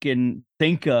that he can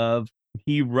think of.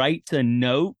 He writes a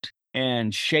note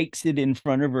and shakes it in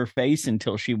front of her face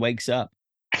until she wakes up.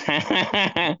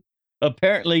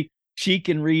 Apparently, she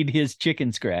can read his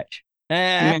chicken scratch.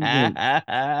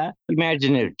 imagine,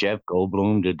 imagine if Jeff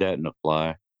Goldblum did that in The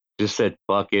Fly. Just said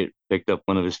fuck it, picked up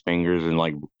one of his fingers and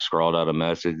like scrawled out a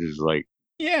message. Is like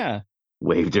Yeah.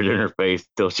 waved it in her face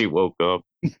till she woke up.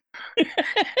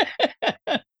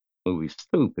 Movie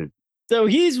stupid. So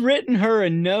he's written her a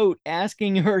note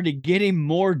asking her to get him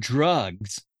more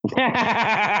drugs.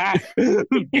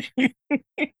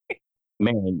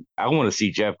 Man, I want to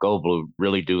see Jeff Goldblum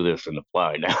really do this in The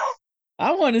Fly now.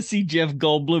 I want to see Jeff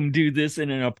Goldblum do this in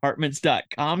an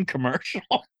apartments.com commercial.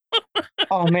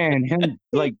 Oh man, him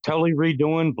like totally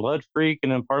redoing Blood Freak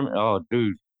and Apartment. Oh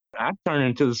dude, I'd turn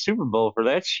into the Super Bowl for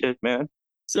that shit, man.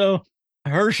 So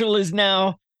Herschel is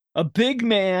now a big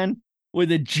man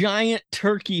with a giant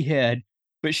turkey head,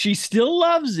 but she still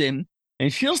loves him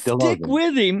and she'll Still love stick him.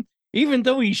 with him, even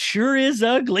though he sure is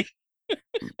ugly.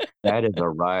 That is a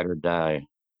ride or die.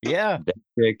 Yeah. That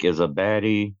chick is a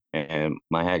baddie, and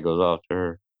my hat goes off to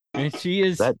her. And she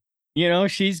is, That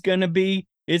she's going to be,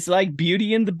 it's like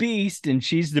Beauty and the Beast, and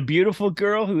she's the beautiful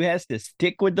girl who has to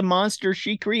stick with the monster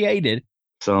she created.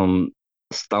 some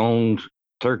stoned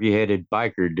turkey-headed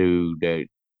biker dude that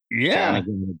trying Yeah. to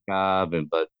get a job, and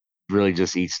but really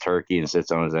just eats turkey and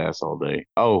sits on his ass all day.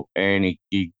 Oh, and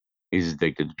he's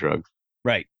addicted to drugs.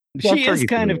 Right. Yeah, She is turkey for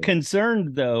kind of real.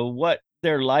 concerned, though, what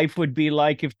their life would be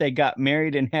like if they got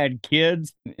married and had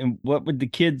kids. And what would the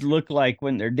kids look like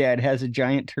when their dad has a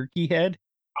giant turkey head?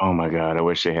 Oh my god, I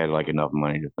wish they had like enough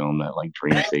money to film that like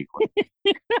dream sequence.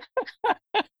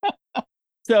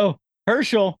 So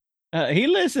Herschel, he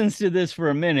listens to this for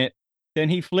a minute. Then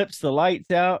he flips the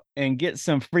lights out and gets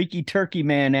some freaky turkey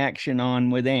man action on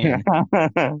with Anne.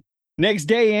 Next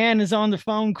day, Anne is on the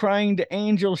phone crying to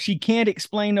Angel. She can't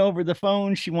explain over the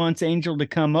phone. She wants Angel to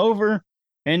come over.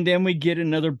 And then we get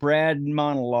another Brad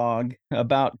monologue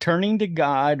about turning to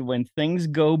God when things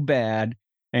go bad,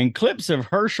 and clips of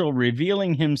Herschel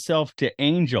revealing himself to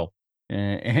Angel,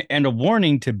 and a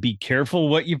warning to be careful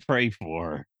what you pray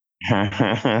for.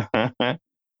 Oh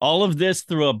All of this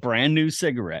through a brand new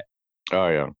cigarette.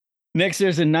 yeah. Next,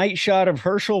 there's a night shot of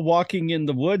Herschel walking in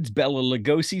the woods, Bela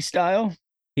Lugosi style.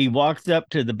 He walks up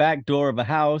to the back door of a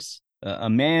house.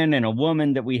 A man and a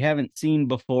woman that we haven't seen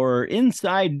before are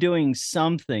inside doing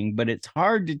something, but it's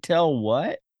hard to tell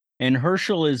what. And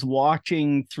Herschel is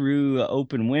watching through an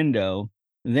open window.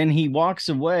 Then he walks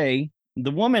away.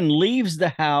 The woman leaves the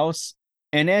house,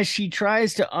 and as she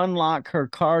tries to unlock her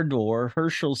car door,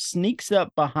 Herschel sneaks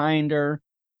up behind her,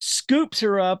 scoops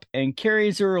her up, and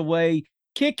carries her away,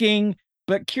 kicking,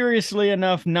 but curiously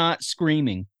enough, not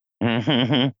screaming.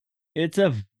 It's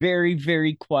a very,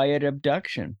 very quiet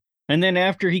abduction. And then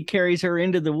after he carries her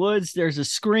into the woods, there's a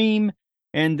scream,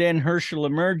 and then Herschel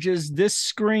emerges. This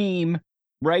scream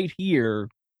right here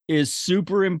is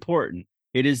super important.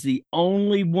 It is the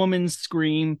only woman's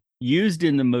scream used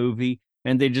in the movie,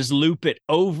 and they just loop it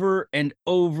over and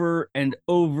over and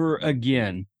over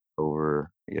again. Over,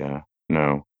 yeah,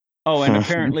 no. Oh, and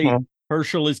apparently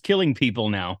Herschel is killing people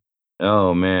now.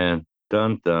 Oh man,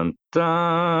 dun dun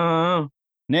dun.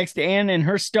 Next, Anne and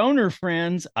her stoner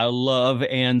friends. I love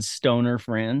Anne's stoner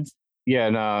friends. Yeah,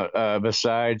 no.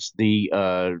 Besides the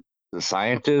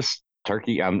scientist,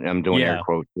 turkey. I'm doing air Yeah.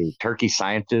 quotes. The turkey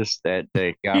scientist that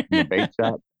they got from the bait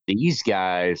shop. these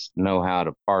guys know how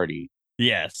to party.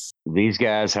 Yes. These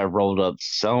guys have rolled up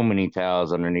so many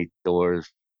towels underneath doors.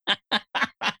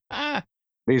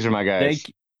 These are my they guys.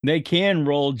 they can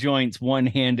roll joints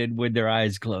one-handed with their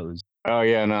eyes closed. Oh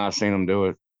yeah, no, I've seen them do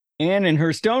it. Anne and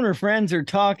her stoner friends are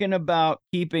talking about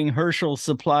keeping Herschel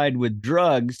supplied with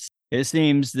drugs. It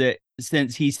seems that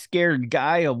since he scared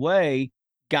Guy away,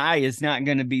 Guy is not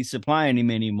going to be supplying him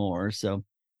anymore. So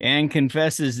Anne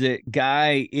confesses that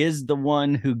Guy is the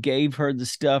one who gave her the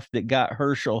stuff that got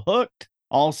Herschel hooked.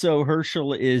 Also,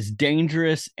 Herschel is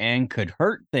dangerous and could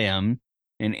hurt them.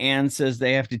 And Anne says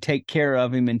they have to take care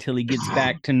of him until he gets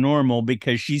back to normal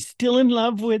because she's still in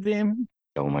love with him.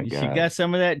 Oh my She god. got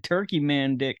some of that turkey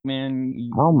man dick, man.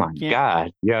 Oh my Can't.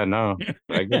 god. Yeah, no.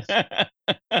 I guess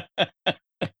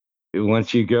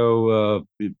once you go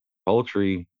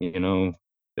poultry,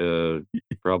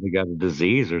 probably got a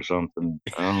disease or something.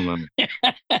 I don't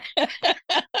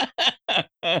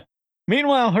know.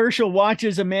 Meanwhile, Herschel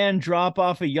watches a man drop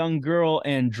off a young girl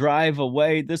and drive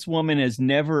away. This woman has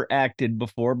never acted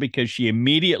before because she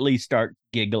immediately starts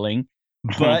giggling,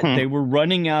 but they were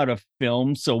running out of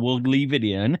film, so we'll leave it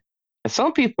in.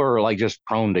 Some people are like just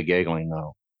prone to giggling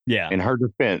though. Yeah. In her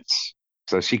defense.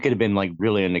 So she could have been like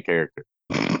really into character.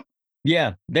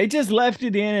 Yeah. They just left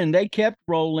it in and they kept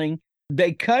rolling.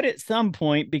 They cut at some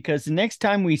point because the next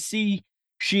time we see,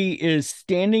 she is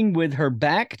standing with her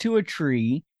back to a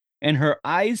tree and her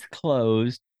eyes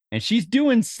closed, and she's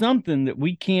doing something that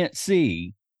we can't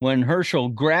see when Herschel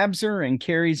grabs her and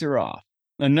carries her off.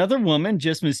 Another woman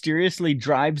just mysteriously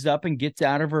drives up and gets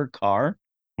out of her car.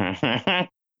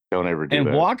 Don't ever do and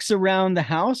that. Walks around the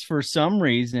house for some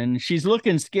reason. She's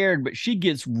looking scared, but she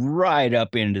gets right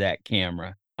up into that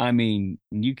camera. I mean,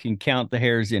 you can count the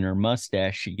hairs in her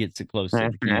mustache. She gets it close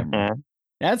to the camera.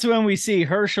 That's when we see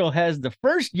Herschel has the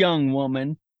first young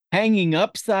woman hanging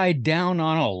upside down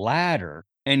on a ladder.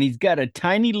 And he's got a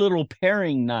tiny little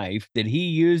paring knife that he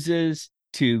uses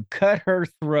to cut her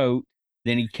throat.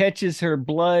 Then he catches her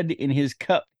blood in his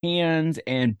cupped hands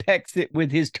and pecks it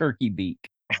with his turkey beak.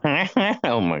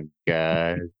 Oh my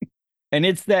god. And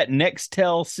it's that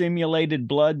Nextel simulated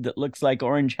blood that looks like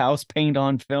orange house paint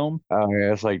on film. Oh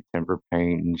yeah, it's like temper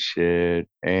paint and shit.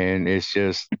 And it's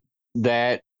just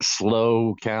that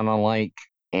slow kind of like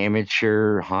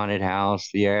amateur haunted house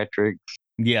theatrics.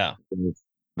 Yeah. It's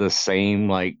the same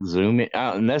like zoom in,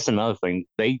 and that's another thing.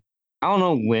 I don't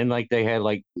know when like they had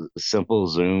like simple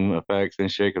zoom effects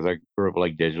and shit because I grew up with,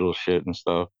 like digital shit and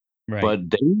stuff. Right. But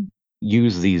they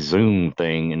use the zoom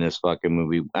thing in this fucking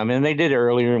movie. I mean, they did it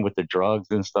earlier with the drugs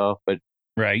and stuff, but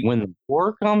Right. when the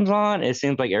war comes on, it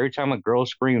seems like every time a girl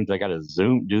screams, they got to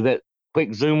do that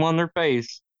quick zoom on their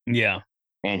face Yeah.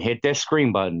 and hit that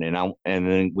screen button. And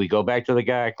then we go back to the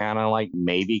guy kind of like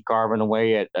maybe carving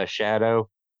away at a shadow.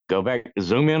 Go back,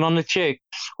 zoom in on the chick,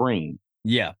 scream.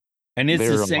 Yeah. And it's There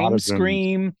the are a lot same of zooms.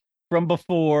 scream from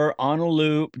before on a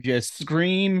loop. Just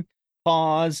scream,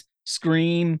 pause,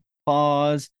 scream,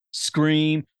 pause,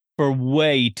 scream for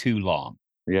way too long.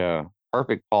 Yeah.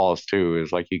 Perfect pause too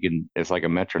is like it's like a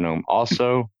metronome.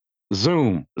 Also,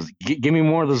 zoom. Give me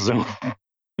more of the zoom.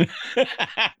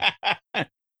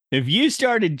 If you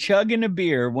started chugging a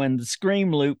beer when the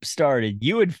scream loop started,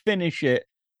 you would finish it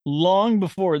long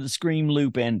before the scream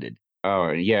loop ended. Oh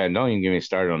yeah, don't even get me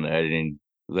started on the editing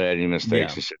mistakes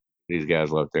Yeah. and shit these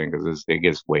guys left in because it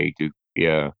gets way too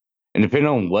yeah. And depending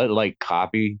on what like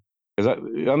copy, because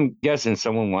I'm guessing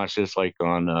someone watched this like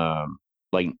on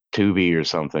like Tubi or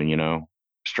something,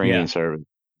 streaming Yeah. service.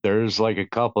 There's like a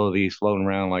couple of these floating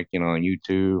around like on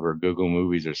YouTube or Google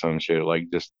Movies or some shit like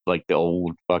just like the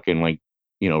old fucking like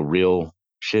real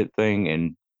shit thing,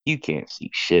 and you can't see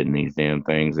shit in these damn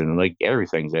things, and like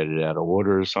everything's edited out of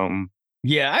order or something.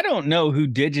 Yeah, I don't know who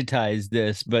digitized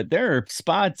this, but there are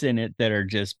spots in it that are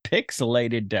just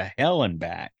pixelated to hell and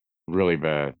back. Really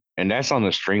bad. And that's on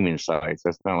the streaming sites.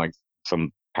 That's not like some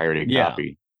pirated Yeah,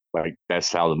 copy. Like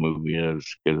that's how the movie is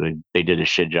because they did a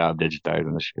shit job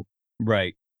digitizing the shit.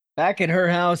 right. Back at her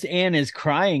house, Anne is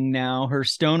crying now. Her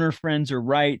stoner friends are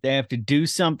right. They have to do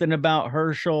something about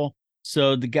Herschel.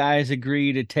 So the guys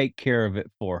agree to take care of it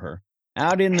for her.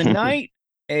 Out in the night,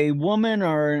 a woman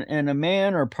and a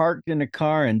man are parked in a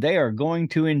car and they are going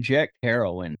to inject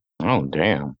heroin. Oh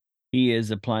damn. He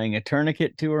is applying a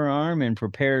tourniquet to her arm and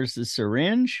prepares the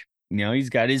syringe. He's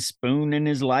got his spoon and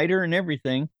his lighter and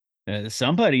everything.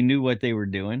 Somebody knew what they were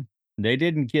doing. They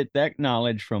didn't get that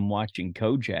knowledge from watching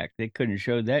Kojak. They couldn't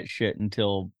show that shit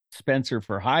until Spencer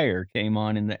for Hire came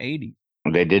on in the 80s.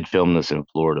 They did film this in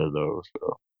Florida though.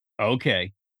 So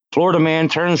Okay. Florida man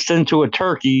turns into a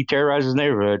turkey, terrorizes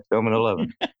neighborhood, filming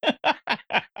 11.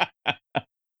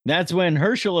 That's when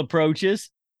Herschel approaches.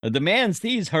 The man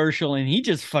sees Herschel and he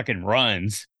just fucking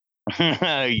runs.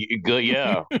 Good,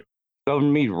 yeah. Covered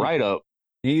me right up.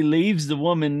 He leaves the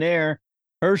woman there.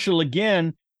 Herschel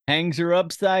again hangs her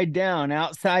upside down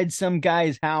outside some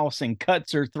guy's house and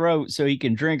cuts her throat so he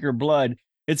can drink her blood.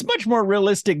 It's much more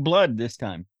realistic blood this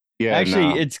time. Yeah, Actually,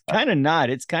 no, it's kind of not.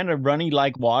 It's kind of runny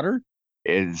like water.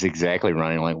 it's exactly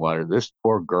running like water. This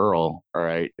poor girl, all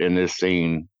right, in this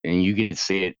scene, and you can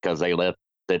see it because they left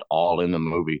it all in the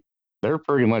movie. They're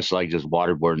pretty much like just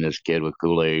waterboarding this kid with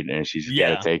Kool-Aid, and she's got to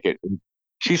Yeah. take it.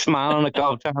 She's smiling a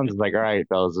couple times. It's like, all right,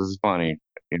 fellas, this is funny.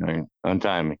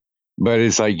 Untie me. But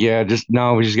it's like, yeah, just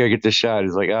no, we just gotta get the shot.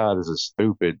 It's like, this is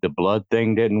stupid. The blood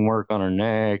thing didn't work on her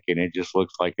neck, and it just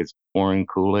looks like it's pouring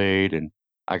Kool-Aid. And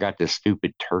I got this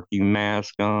stupid turkey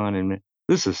mask on, and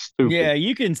this is Yeah, stupid.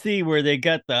 you can see where they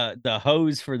got the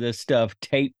hose for this stuff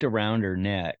taped around her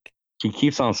neck. She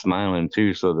keeps on smiling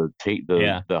too, so the tape, the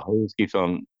Yeah. the hose keeps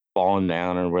on falling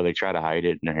down, and where they try to hide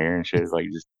it in her hair and shit. It's like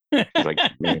just, it's like,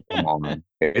 man, come on, man.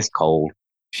 It's cold.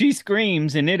 She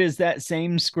screams and it is that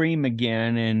same scream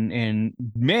again, and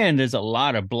man, there's a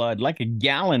lot of blood, like a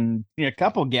gallon, a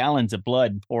couple gallons of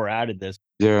blood pour out of this.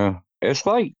 Yeah, it's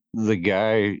like the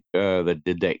guy that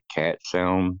did that cat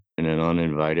sound in an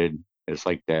uninvited. It's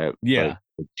like that, but Yeah.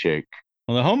 the chick.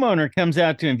 Well, the homeowner comes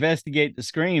out to investigate the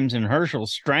screams and Herschel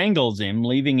strangles him,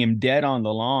 leaving him dead on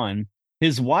the lawn.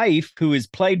 His wife, who is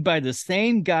played by the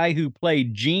same guy who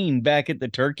played Jean back at the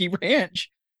turkey ranch,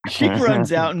 she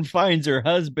runs out and finds her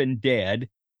husband dead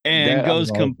and That I goes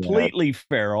love that. completely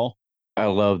feral. I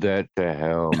love that to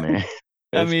hell, man.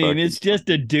 I It's mean, fucking it's just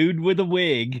a dude with a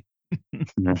wig.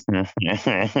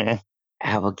 funny.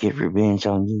 I will get revenge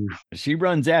on you. She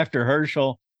runs after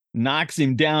Herschel, knocks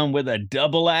him down with a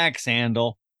double axe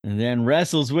handle, and then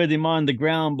wrestles with him on the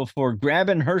ground before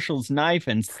grabbing Herschel's knife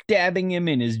and stabbing him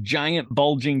in his giant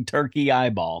bulging turkey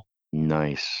eyeball.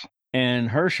 Nice. And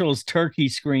Herschel's turkey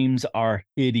screams are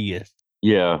hideous.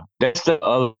 Yeah, that's the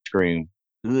other scream.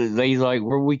 They like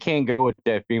where we can't go with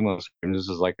that female scream. This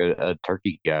is like a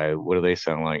turkey guy. What do they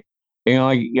sound like?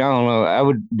 Like I don't know. I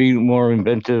would be more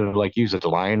inventive, like use a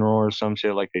lion roar or some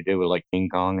shit, like they did with like King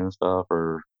Kong and stuff,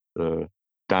 or the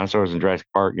dinosaurs in Jurassic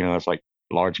Park. It's like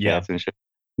large Yeah, cats and shit.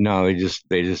 No, they just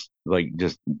like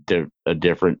just a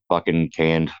different fucking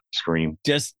canned scream.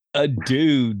 just a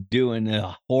dude doing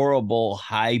a horrible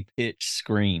high pitched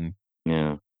scream.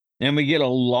 Yeah. And we get a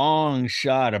long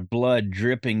shot of blood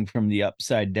dripping from the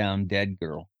upside down dead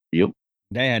girl. Yep.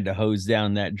 They had to hose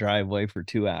down that driveway for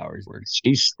 2 hours.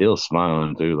 She's still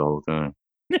smiling too the whole time.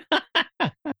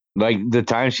 Like the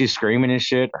time she's screaming and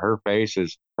shit, her face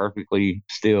is perfectly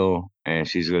still, and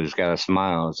she's just got a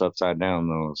smile. It's upside down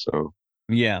though, so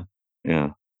Yeah. yeah.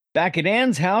 Back at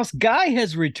Anne's house, Guy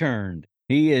has returned.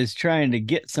 He is trying to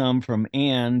get some from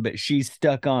Anne, but she's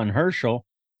stuck on Herschel.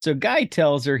 So Guy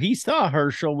tells her he saw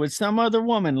Herschel with some other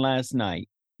woman last night.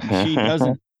 She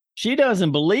doesn't she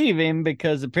doesn't believe him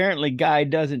because apparently Guy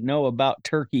doesn't know about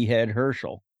Turkey Head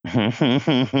Herschel.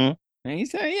 And he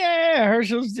said, yeah,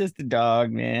 Herschel's just a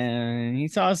dog, man. He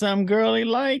saw some girl he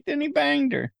liked and he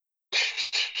banged her.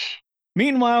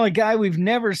 Meanwhile, a guy we've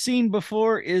never seen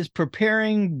before is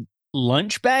preparing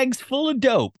lunch bags full of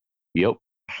dope. Yep.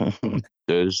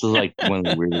 This is like one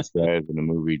of the weirdest guys in the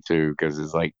movie too, because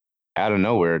it's like out of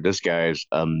nowhere, this guy is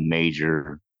a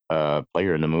major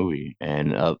player in the movie,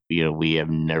 and we have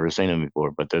never seen him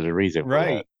before, but there's a reason for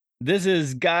Right. This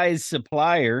is Guy's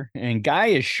supplier, and Guy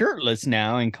is shirtless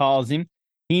now and calls him.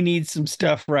 He needs some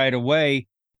stuff right away,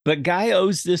 but Guy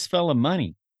owes this fella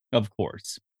money, of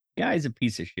course. Guy's a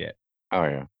piece of shit. that. Oh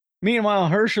yeah. Meanwhile,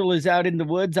 Herschel is out in the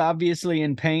woods, obviously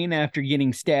in pain after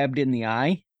getting stabbed in the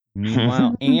eye.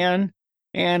 Meanwhile,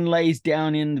 Anne lays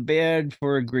down in the bed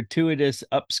for a gratuitous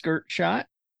upskirt shot,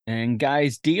 and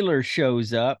Guy's dealer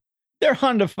shows up. They're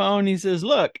on the phone. He says,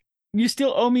 look, you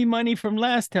still owe me money from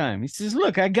last time. He says,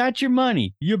 look, I got your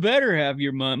money. You better have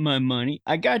my money.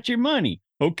 I got your money.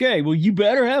 Okay, well, you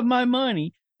better have my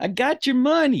money. I got your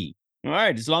money. All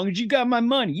right, as long as you got my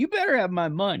money, you better have my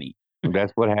money.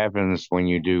 That's what happens when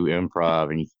you do improv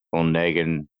and you keep on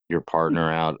nagging your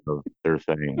partner out of their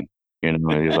thing.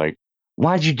 He's like,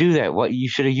 why'd you do that? What, you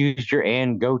should have used your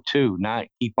and go to, not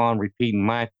keep on repeating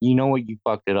my, you know what, you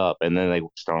fucked it up. And then they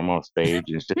storm off stage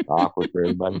and it's just awkward for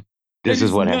everybody. That This is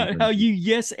is what not happened. how you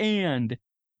yes and.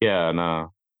 Yeah,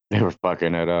 no, they were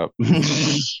fucking it up. You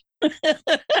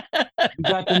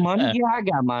got the money? Yeah, I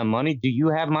got my money. Do you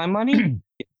have my money?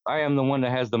 I am the one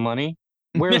that has the money.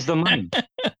 Where's the money?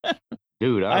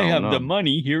 Dude, I I don't have know. the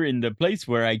money here in the place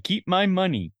where I keep my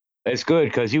money. It's good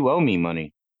because you owe me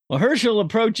money. Well, Herschel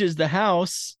approaches the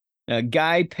house. A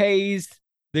guy pays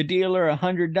the dealer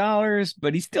 $100,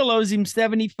 but he still owes him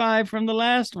 75 from the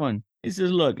last one. He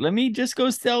says, look, let me just go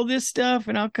sell this stuff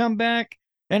and I'll come back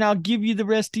and I'll give you the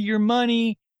rest of your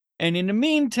money. And in the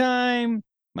meantime,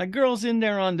 my girl's in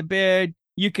there on the bed.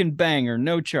 You can bang her,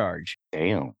 no charge.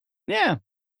 Damn. Yeah,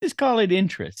 just call it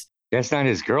interest. That's not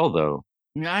his girl, though.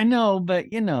 I know,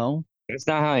 but you know. That's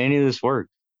not how any of this works.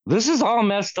 This is all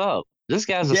messed up. This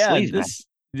guy's a Yeah, sleaze,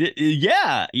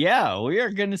 man. yeah. We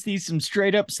are going to see some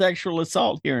straight up sexual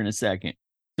assault here in a second.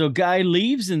 So guy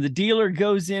leaves and the dealer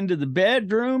goes into the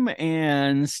bedroom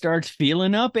and starts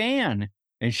feeling up Anne.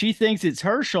 And she thinks it's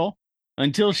Herschel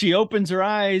until she opens her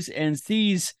eyes and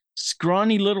sees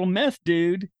scrawny little meth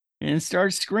dude and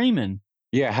starts screaming.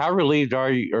 Yeah, how relieved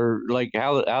are you? Or like,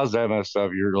 how's that messed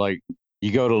up? You're like,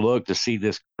 you go to look to see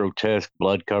this grotesque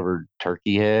blood covered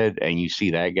turkey head, and you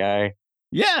see that guy.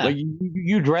 Yeah, Like,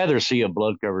 you'd rather see a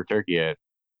blood covered turkey head.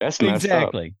 That's messed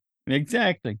up.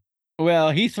 Exactly.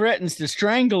 Well, he threatens to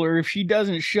strangle her if she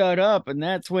doesn't shut up, and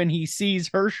that's when he sees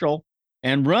Herschel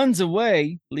and runs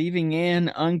away, leaving Anne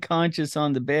unconscious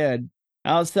on the bed.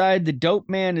 Outside, the dope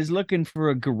man is looking for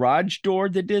a garage door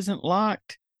that isn't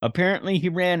locked. Apparently, he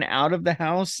ran out of the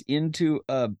house into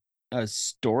a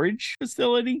storage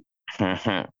facility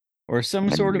or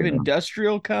some sort of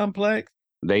industrial complex.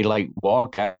 They like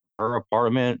walk out of her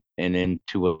apartment and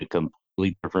into a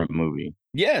complete different movie.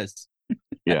 Yes.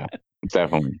 Yeah,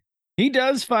 definitely. He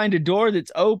does find a door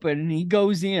that's open and he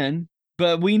goes in,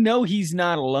 but we know he's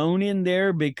not alone in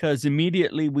there because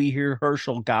immediately we hear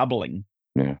Herschel gobbling.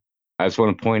 Yeah. I just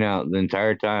want to point out the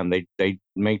entire time they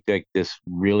make like this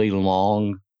really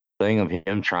long thing of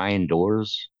him trying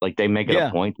doors. Like they make it a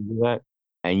point to do that.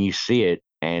 And you see it,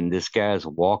 and this guy's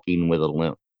walking with a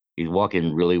limp. He's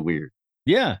walking really weird.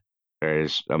 Yeah. They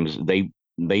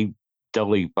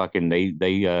totally fucking they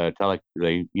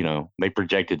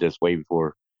projected this way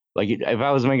before. Like if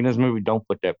I was making this movie, don't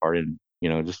put that part in.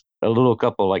 Just a little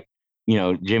couple like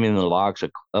Jimmy and the Locks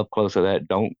up close to that.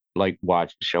 Don't like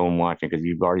show them watching because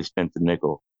you've already spent the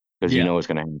nickel because you know what's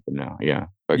gonna happen now. Yeah.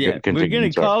 But yeah. We're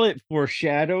gonna call it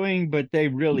foreshadowing, but they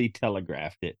really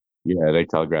telegraphed it. Yeah, they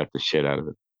telegraphed the shit out of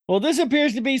it. Well, this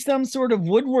appears to be some sort of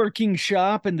woodworking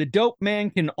shop, and the dope man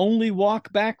can only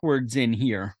walk backwards in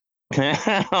here.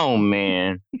 Oh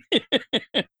man.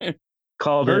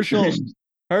 Called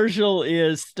Herschel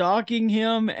is stalking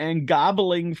him and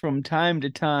gobbling from time to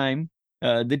time.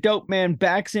 The dope man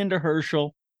backs into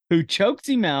Herschel, who chokes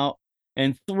him out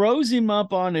and throws him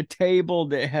up on a table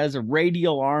that has a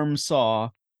radial arm saw,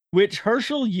 which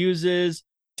Herschel uses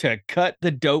to cut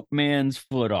the dope man's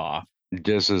foot off.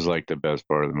 This is like the best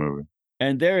part of the movie.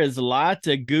 And there is lots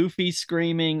of goofy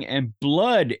screaming and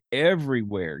blood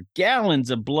everywhere. Gallons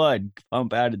of blood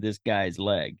pump out of this guy's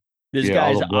leg. This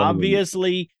guy's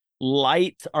obviously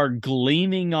lights are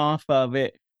gleaming off of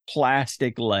it.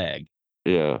 Plastic leg.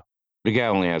 Yeah. The guy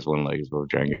only has one leg is what we're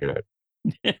trying to get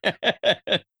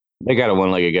at. They got a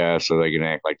one-legged guy so they can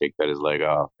act like they cut his leg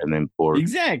off and then pour.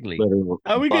 Exactly.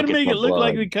 How are we going to make it look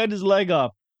like we cut his leg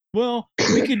off? Well,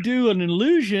 we could do an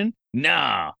illusion.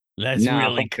 Nah, let's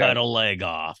really cut a leg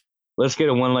off. Let's get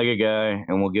a one-legged guy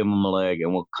and we'll give him a leg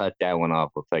and we'll cut that one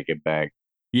off. We'll take it back.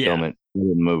 Yeah. Film it in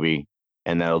the movie.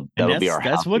 And that'll be our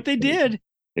That's what they did.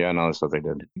 Yeah, no, that's what they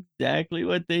did. Exactly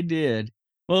what they did.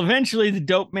 Well, eventually the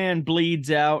dope man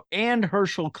bleeds out and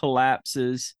Herschel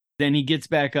collapses. Then he gets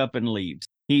back up and leaves.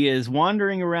 He is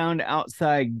wandering around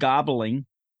outside gobbling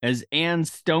as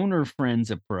Anne's stoner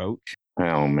friends approach.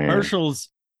 Oh, man.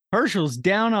 Herschel's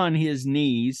down on his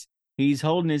knees. He's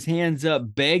holding his hands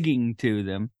up, begging to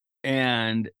them.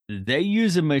 And they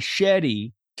use a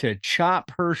machete to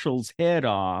chop Herschel's head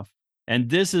off. And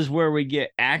this is where we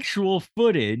get actual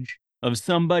footage of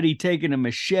somebody taking a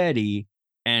machete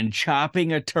and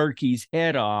chopping a turkey's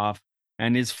head off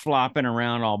and is flopping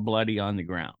around all bloody on the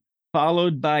ground.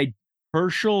 Followed by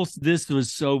Herschel's, this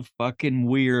was so fucking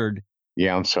weird.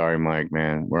 Yeah, I'm sorry, Mike,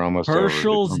 man. We're almost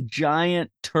Herschel's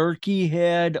giant turkey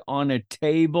head on a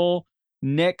table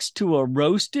next to a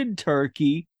roasted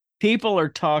turkey. People are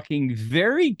talking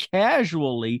very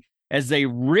casually as they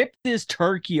rip this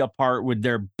turkey apart with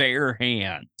their bare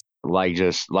hands. Like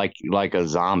a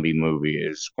zombie movie.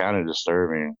 It's kind of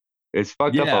disturbing. It's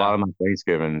fucked up a lot of my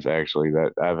Thanksgivings, actually,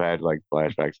 that I've had like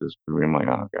flashbacks to this movie. I'm like,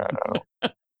 oh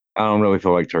God, I don't really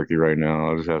feel like turkey right now.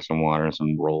 I'll just have some water and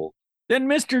some rolls. Then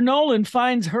Mr. Nolan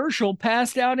finds Herschel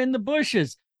passed out in the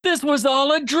bushes. This was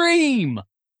all a dream.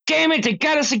 Damn it, they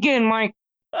got us again, Mike.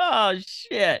 Oh,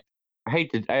 shit. I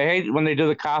hate when they do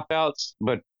the cop-outs,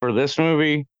 but for this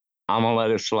movie, I'm going to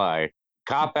let it slide.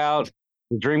 Cop-out,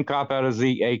 the dream cop-out is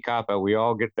a cop-out. We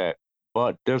all get that.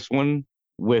 But this one,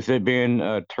 with it being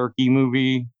a turkey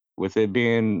movie with it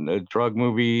being a drug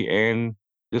movie and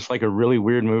just like a really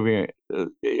weird movie.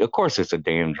 Of course, it's a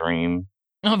damn dream.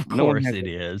 Of No one course has it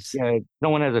is. yeah, no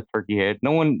one has a turkey head.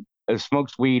 No one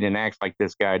smokes weed and acts like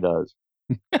this guy does.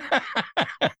 A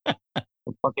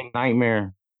fucking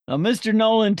nightmare. Now, Mr.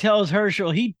 Nolan tells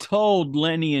Herschel he told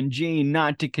Lenny and Jean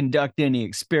not to conduct any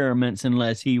experiments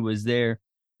unless he was there.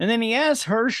 And then he asks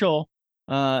Herschel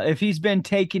if he's been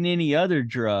taking any other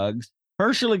drugs.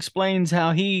 Herschel explains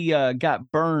how he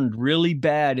got burned really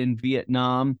bad in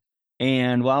Vietnam.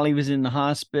 And while he was in the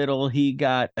hospital, he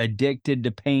got addicted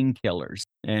to painkillers.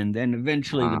 And then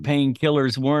eventually the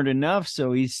painkillers weren't enough.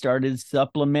 So he started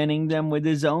supplementing them with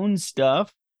his own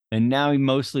stuff. And now he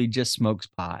mostly just smokes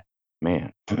pot.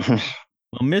 Man.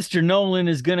 Well, Mr. Nolan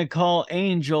is going to call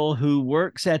Angel, who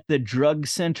works at the drug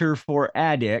center for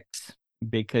addicts,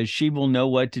 because she will know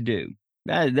what to do.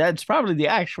 That's probably the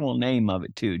actual name of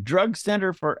it, too. Drug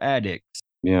Center for Addicts.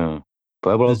 Yeah.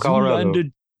 Pueblo, Colorado.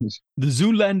 The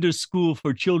Zoolander School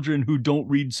for Children Who Don't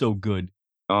Read So Good.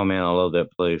 Oh, man, I love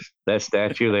that place. That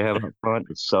statue they have up front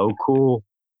is so cool.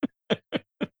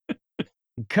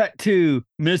 Cut to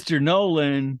Mr.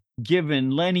 Nolan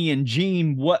giving Lenny and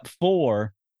Jean what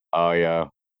for. Oh, yeah.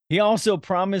 He also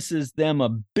promises them a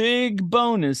big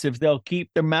bonus if they'll keep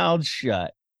their mouths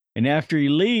shut. And after he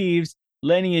leaves,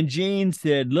 Lenny and Jean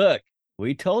said, look,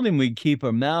 we told him we'd keep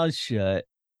our mouths shut.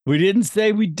 We didn't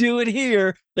say we'd do it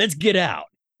here. Let's get out.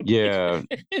 Yeah.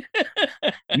 You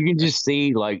can just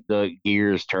see like the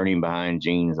gears turning behind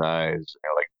Gene's eyes.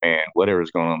 You're like, man,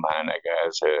 whatever's going on behind that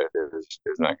guy's head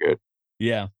is not good.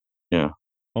 Yeah. Yeah.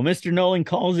 Well, Mr. Nolan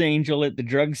calls Angel at the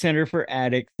drug center for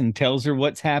addicts and tells her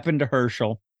what's happened to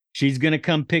Herschel. She's going to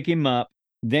come pick him up.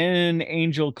 Then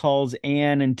Angel calls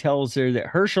Anne and tells her that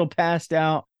Herschel passed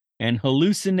out and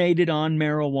hallucinated on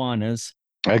marijuanas.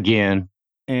 Again.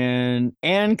 And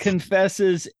Anne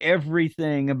confesses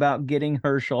everything about getting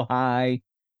Herschel high.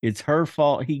 It's her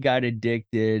fault he got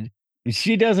addicted.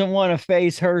 She doesn't want to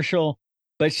face Herschel,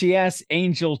 but she asks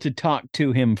Angel to talk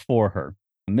to him for her.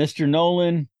 Mr.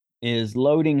 Nolan is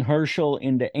loading Herschel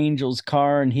into Angel's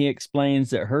car, and he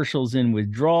explains that Herschel's in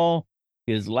withdrawal.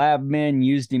 His lab men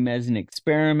used him as an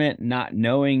experiment, not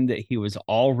knowing that he was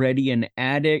already an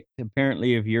addict.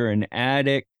 Apparently, if you're an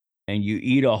addict and you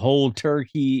eat a whole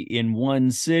turkey in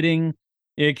one sitting,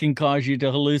 it can cause you to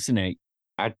hallucinate.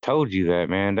 I told you that,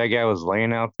 man. That guy was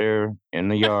laying out there in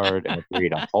the yard and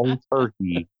ate a whole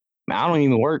turkey. I don't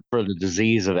even work for the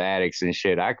disease of addicts and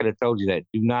shit. I could have told you that.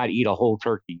 Do not eat a whole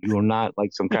turkey. You are not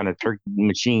like some kind of turkey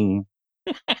machine.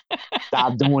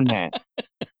 Stop doing that.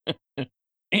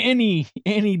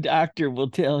 Any doctor will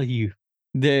tell you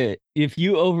that if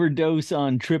you overdose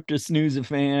on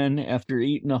tryptosnoozafan after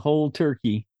eating a whole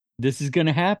turkey, this is going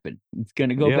to happen. It's going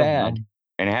to go bad.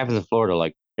 And it happens in Florida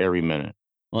like every minute.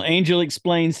 Well, Angel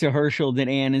explains to Herschel that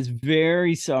Anne is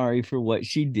very sorry for what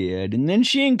she did, and then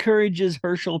she encourages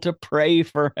Herschel to pray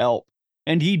for help,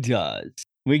 and he does.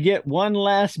 We get one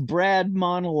last Brad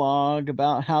monologue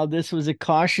about how this was a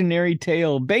cautionary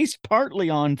tale based partly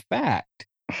on fact.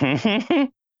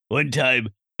 One time,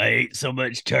 I ate so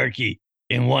much turkey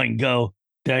in one go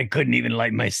that I couldn't even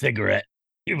light my cigarette.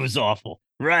 It was awful.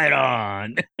 Right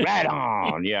on. Right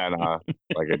on. Yeah, no,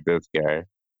 like this guy.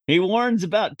 He warns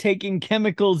about taking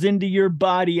chemicals into your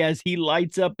body as he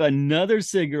lights up another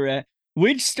cigarette,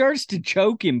 which starts to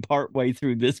choke him partway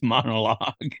through this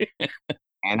monologue.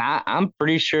 And I'm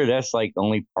pretty sure that's like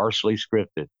only partially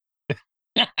scripted.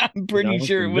 I'm pretty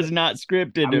sure it was not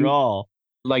scripted at all.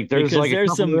 Like there's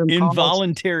some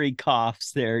involuntary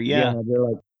coughs there. Yeah,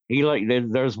 they're like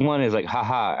there's one is like,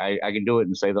 haha, I can do it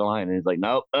and say the line, and he's like,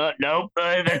 nope, nope,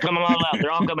 they're coming all out.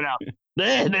 They're all coming out.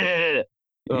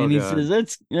 And he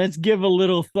says, let's give a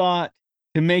little thought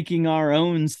to making our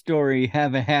own story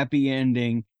have a happy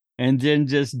ending, and then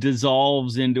just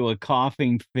dissolves into a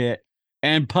coughing fit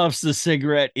and puffs the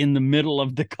cigarette in the middle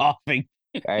of the coughing.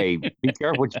 Hey, be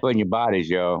careful what you put in your bodies,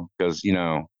 yo, because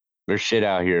there's shit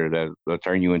out here that'll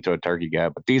turn you into a turkey guy,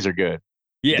 but these are good.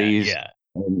 Yeah.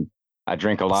 I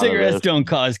drink a lot Cigarettes of this. Don't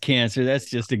cause cancer. That's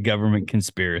just a government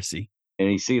conspiracy.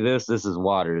 And you see this is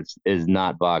water. It is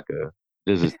not vodka.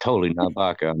 This is totally not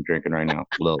vodka I'm drinking right now.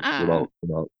 Yeah,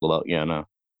 no.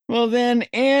 Well, then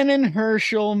Anne and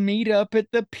Herschel meet up at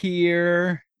the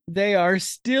pier. They are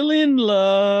still in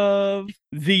love.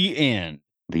 The end.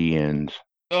 The end.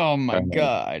 Oh, my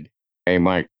God. Hey,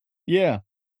 Mike. Yeah.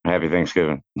 Happy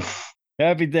Thanksgiving.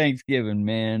 Happy Thanksgiving,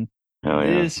 man. Hell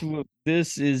yeah.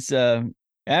 This is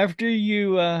after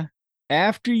you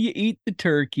eat the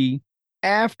turkey,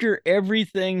 after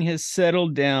everything has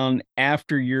settled down,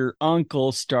 after your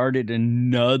uncle started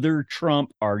another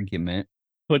Trump argument,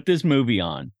 put this movie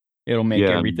on. It'll make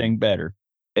Yeah. everything better.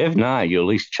 If not, you at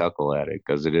least chuckle at it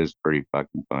because it is pretty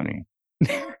fucking funny.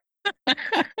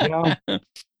 You know,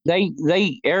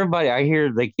 everybody I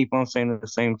hear they keep on saying the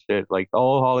same shit. Like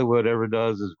all Hollywood ever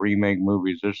does is remake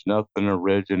movies. There's nothing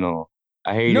original.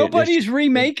 I hate it. Nobody's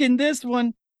remaking this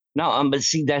one. No, but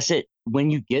see, that's it. When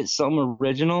you get something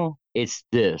original, it's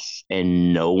this,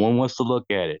 and no one wants to look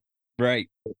at it. Right.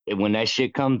 And when that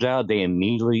shit comes out, they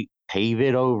immediately pave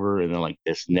it over, and they're like,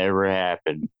 "This never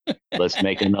happened. Let's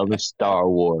make another Star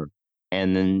Wars,"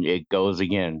 and then it goes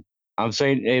again. I'm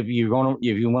saying if you want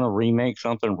to remake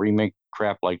something, remake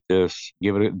crap like this.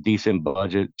 Give it a decent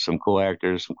budget, some cool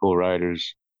actors, some cool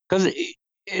writers, because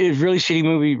it's really shitty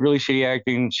movie, really shitty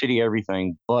acting, shitty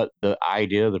everything. But the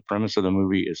idea, the premise of the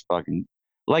movie is fucking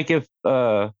like if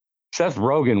Seth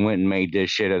Rogen went and made this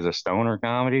shit as a stoner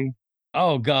comedy.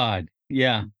 Oh God,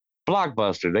 yeah,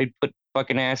 blockbuster. They'd put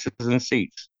fucking asses in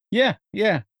seats. Yeah,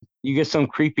 yeah. You get some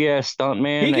creepy ass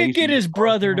stuntman. He could get his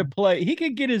brother to play. He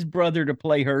could get his brother to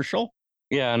play Herschel.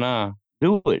 Yeah, nah.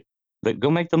 Do it.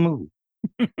 Go make the movie.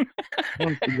 I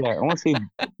want to see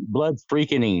Blood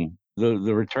Freaking, the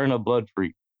return of Blood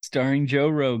Freak, starring Joe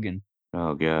Rogan.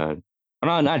 Oh God,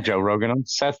 no, not Joe Rogan. I'm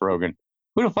Seth Rogen.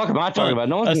 Who the fuck am I talking about?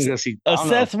 No one's gonna see a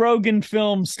Seth Rogen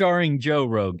film starring Joe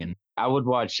Rogan. I would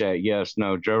watch that. Yes,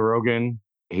 no, Joe Rogan.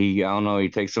 I don't know. He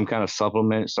takes some kind of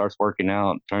supplement, starts working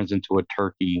out, turns into a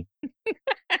turkey,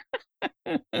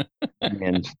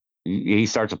 and he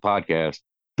starts a podcast.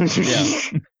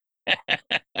 Yeah.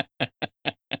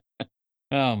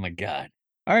 Oh my God.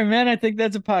 All right, man. I think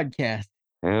that's a podcast.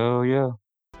 Hell yeah.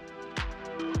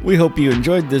 We hope you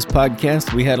enjoyed this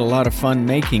podcast. We had a lot of fun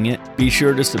making it. Be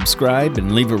sure to subscribe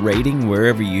and leave a rating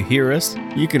wherever you hear us.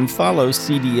 You can follow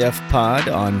CDF Pod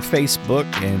on Facebook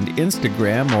and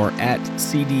Instagram, or at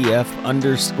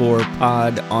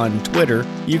CDF_pod on Twitter.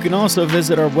 You can also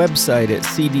visit our website at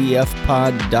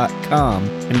cdfpod.com.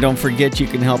 And don't forget, you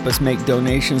can help us make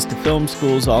donations to film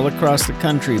schools all across the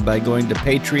country by going to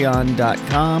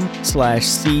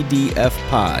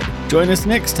patreon.com/CDFpod. Join us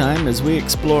next time as we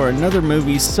explore another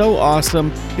movie so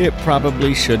awesome it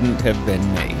probably shouldn't have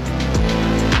been made.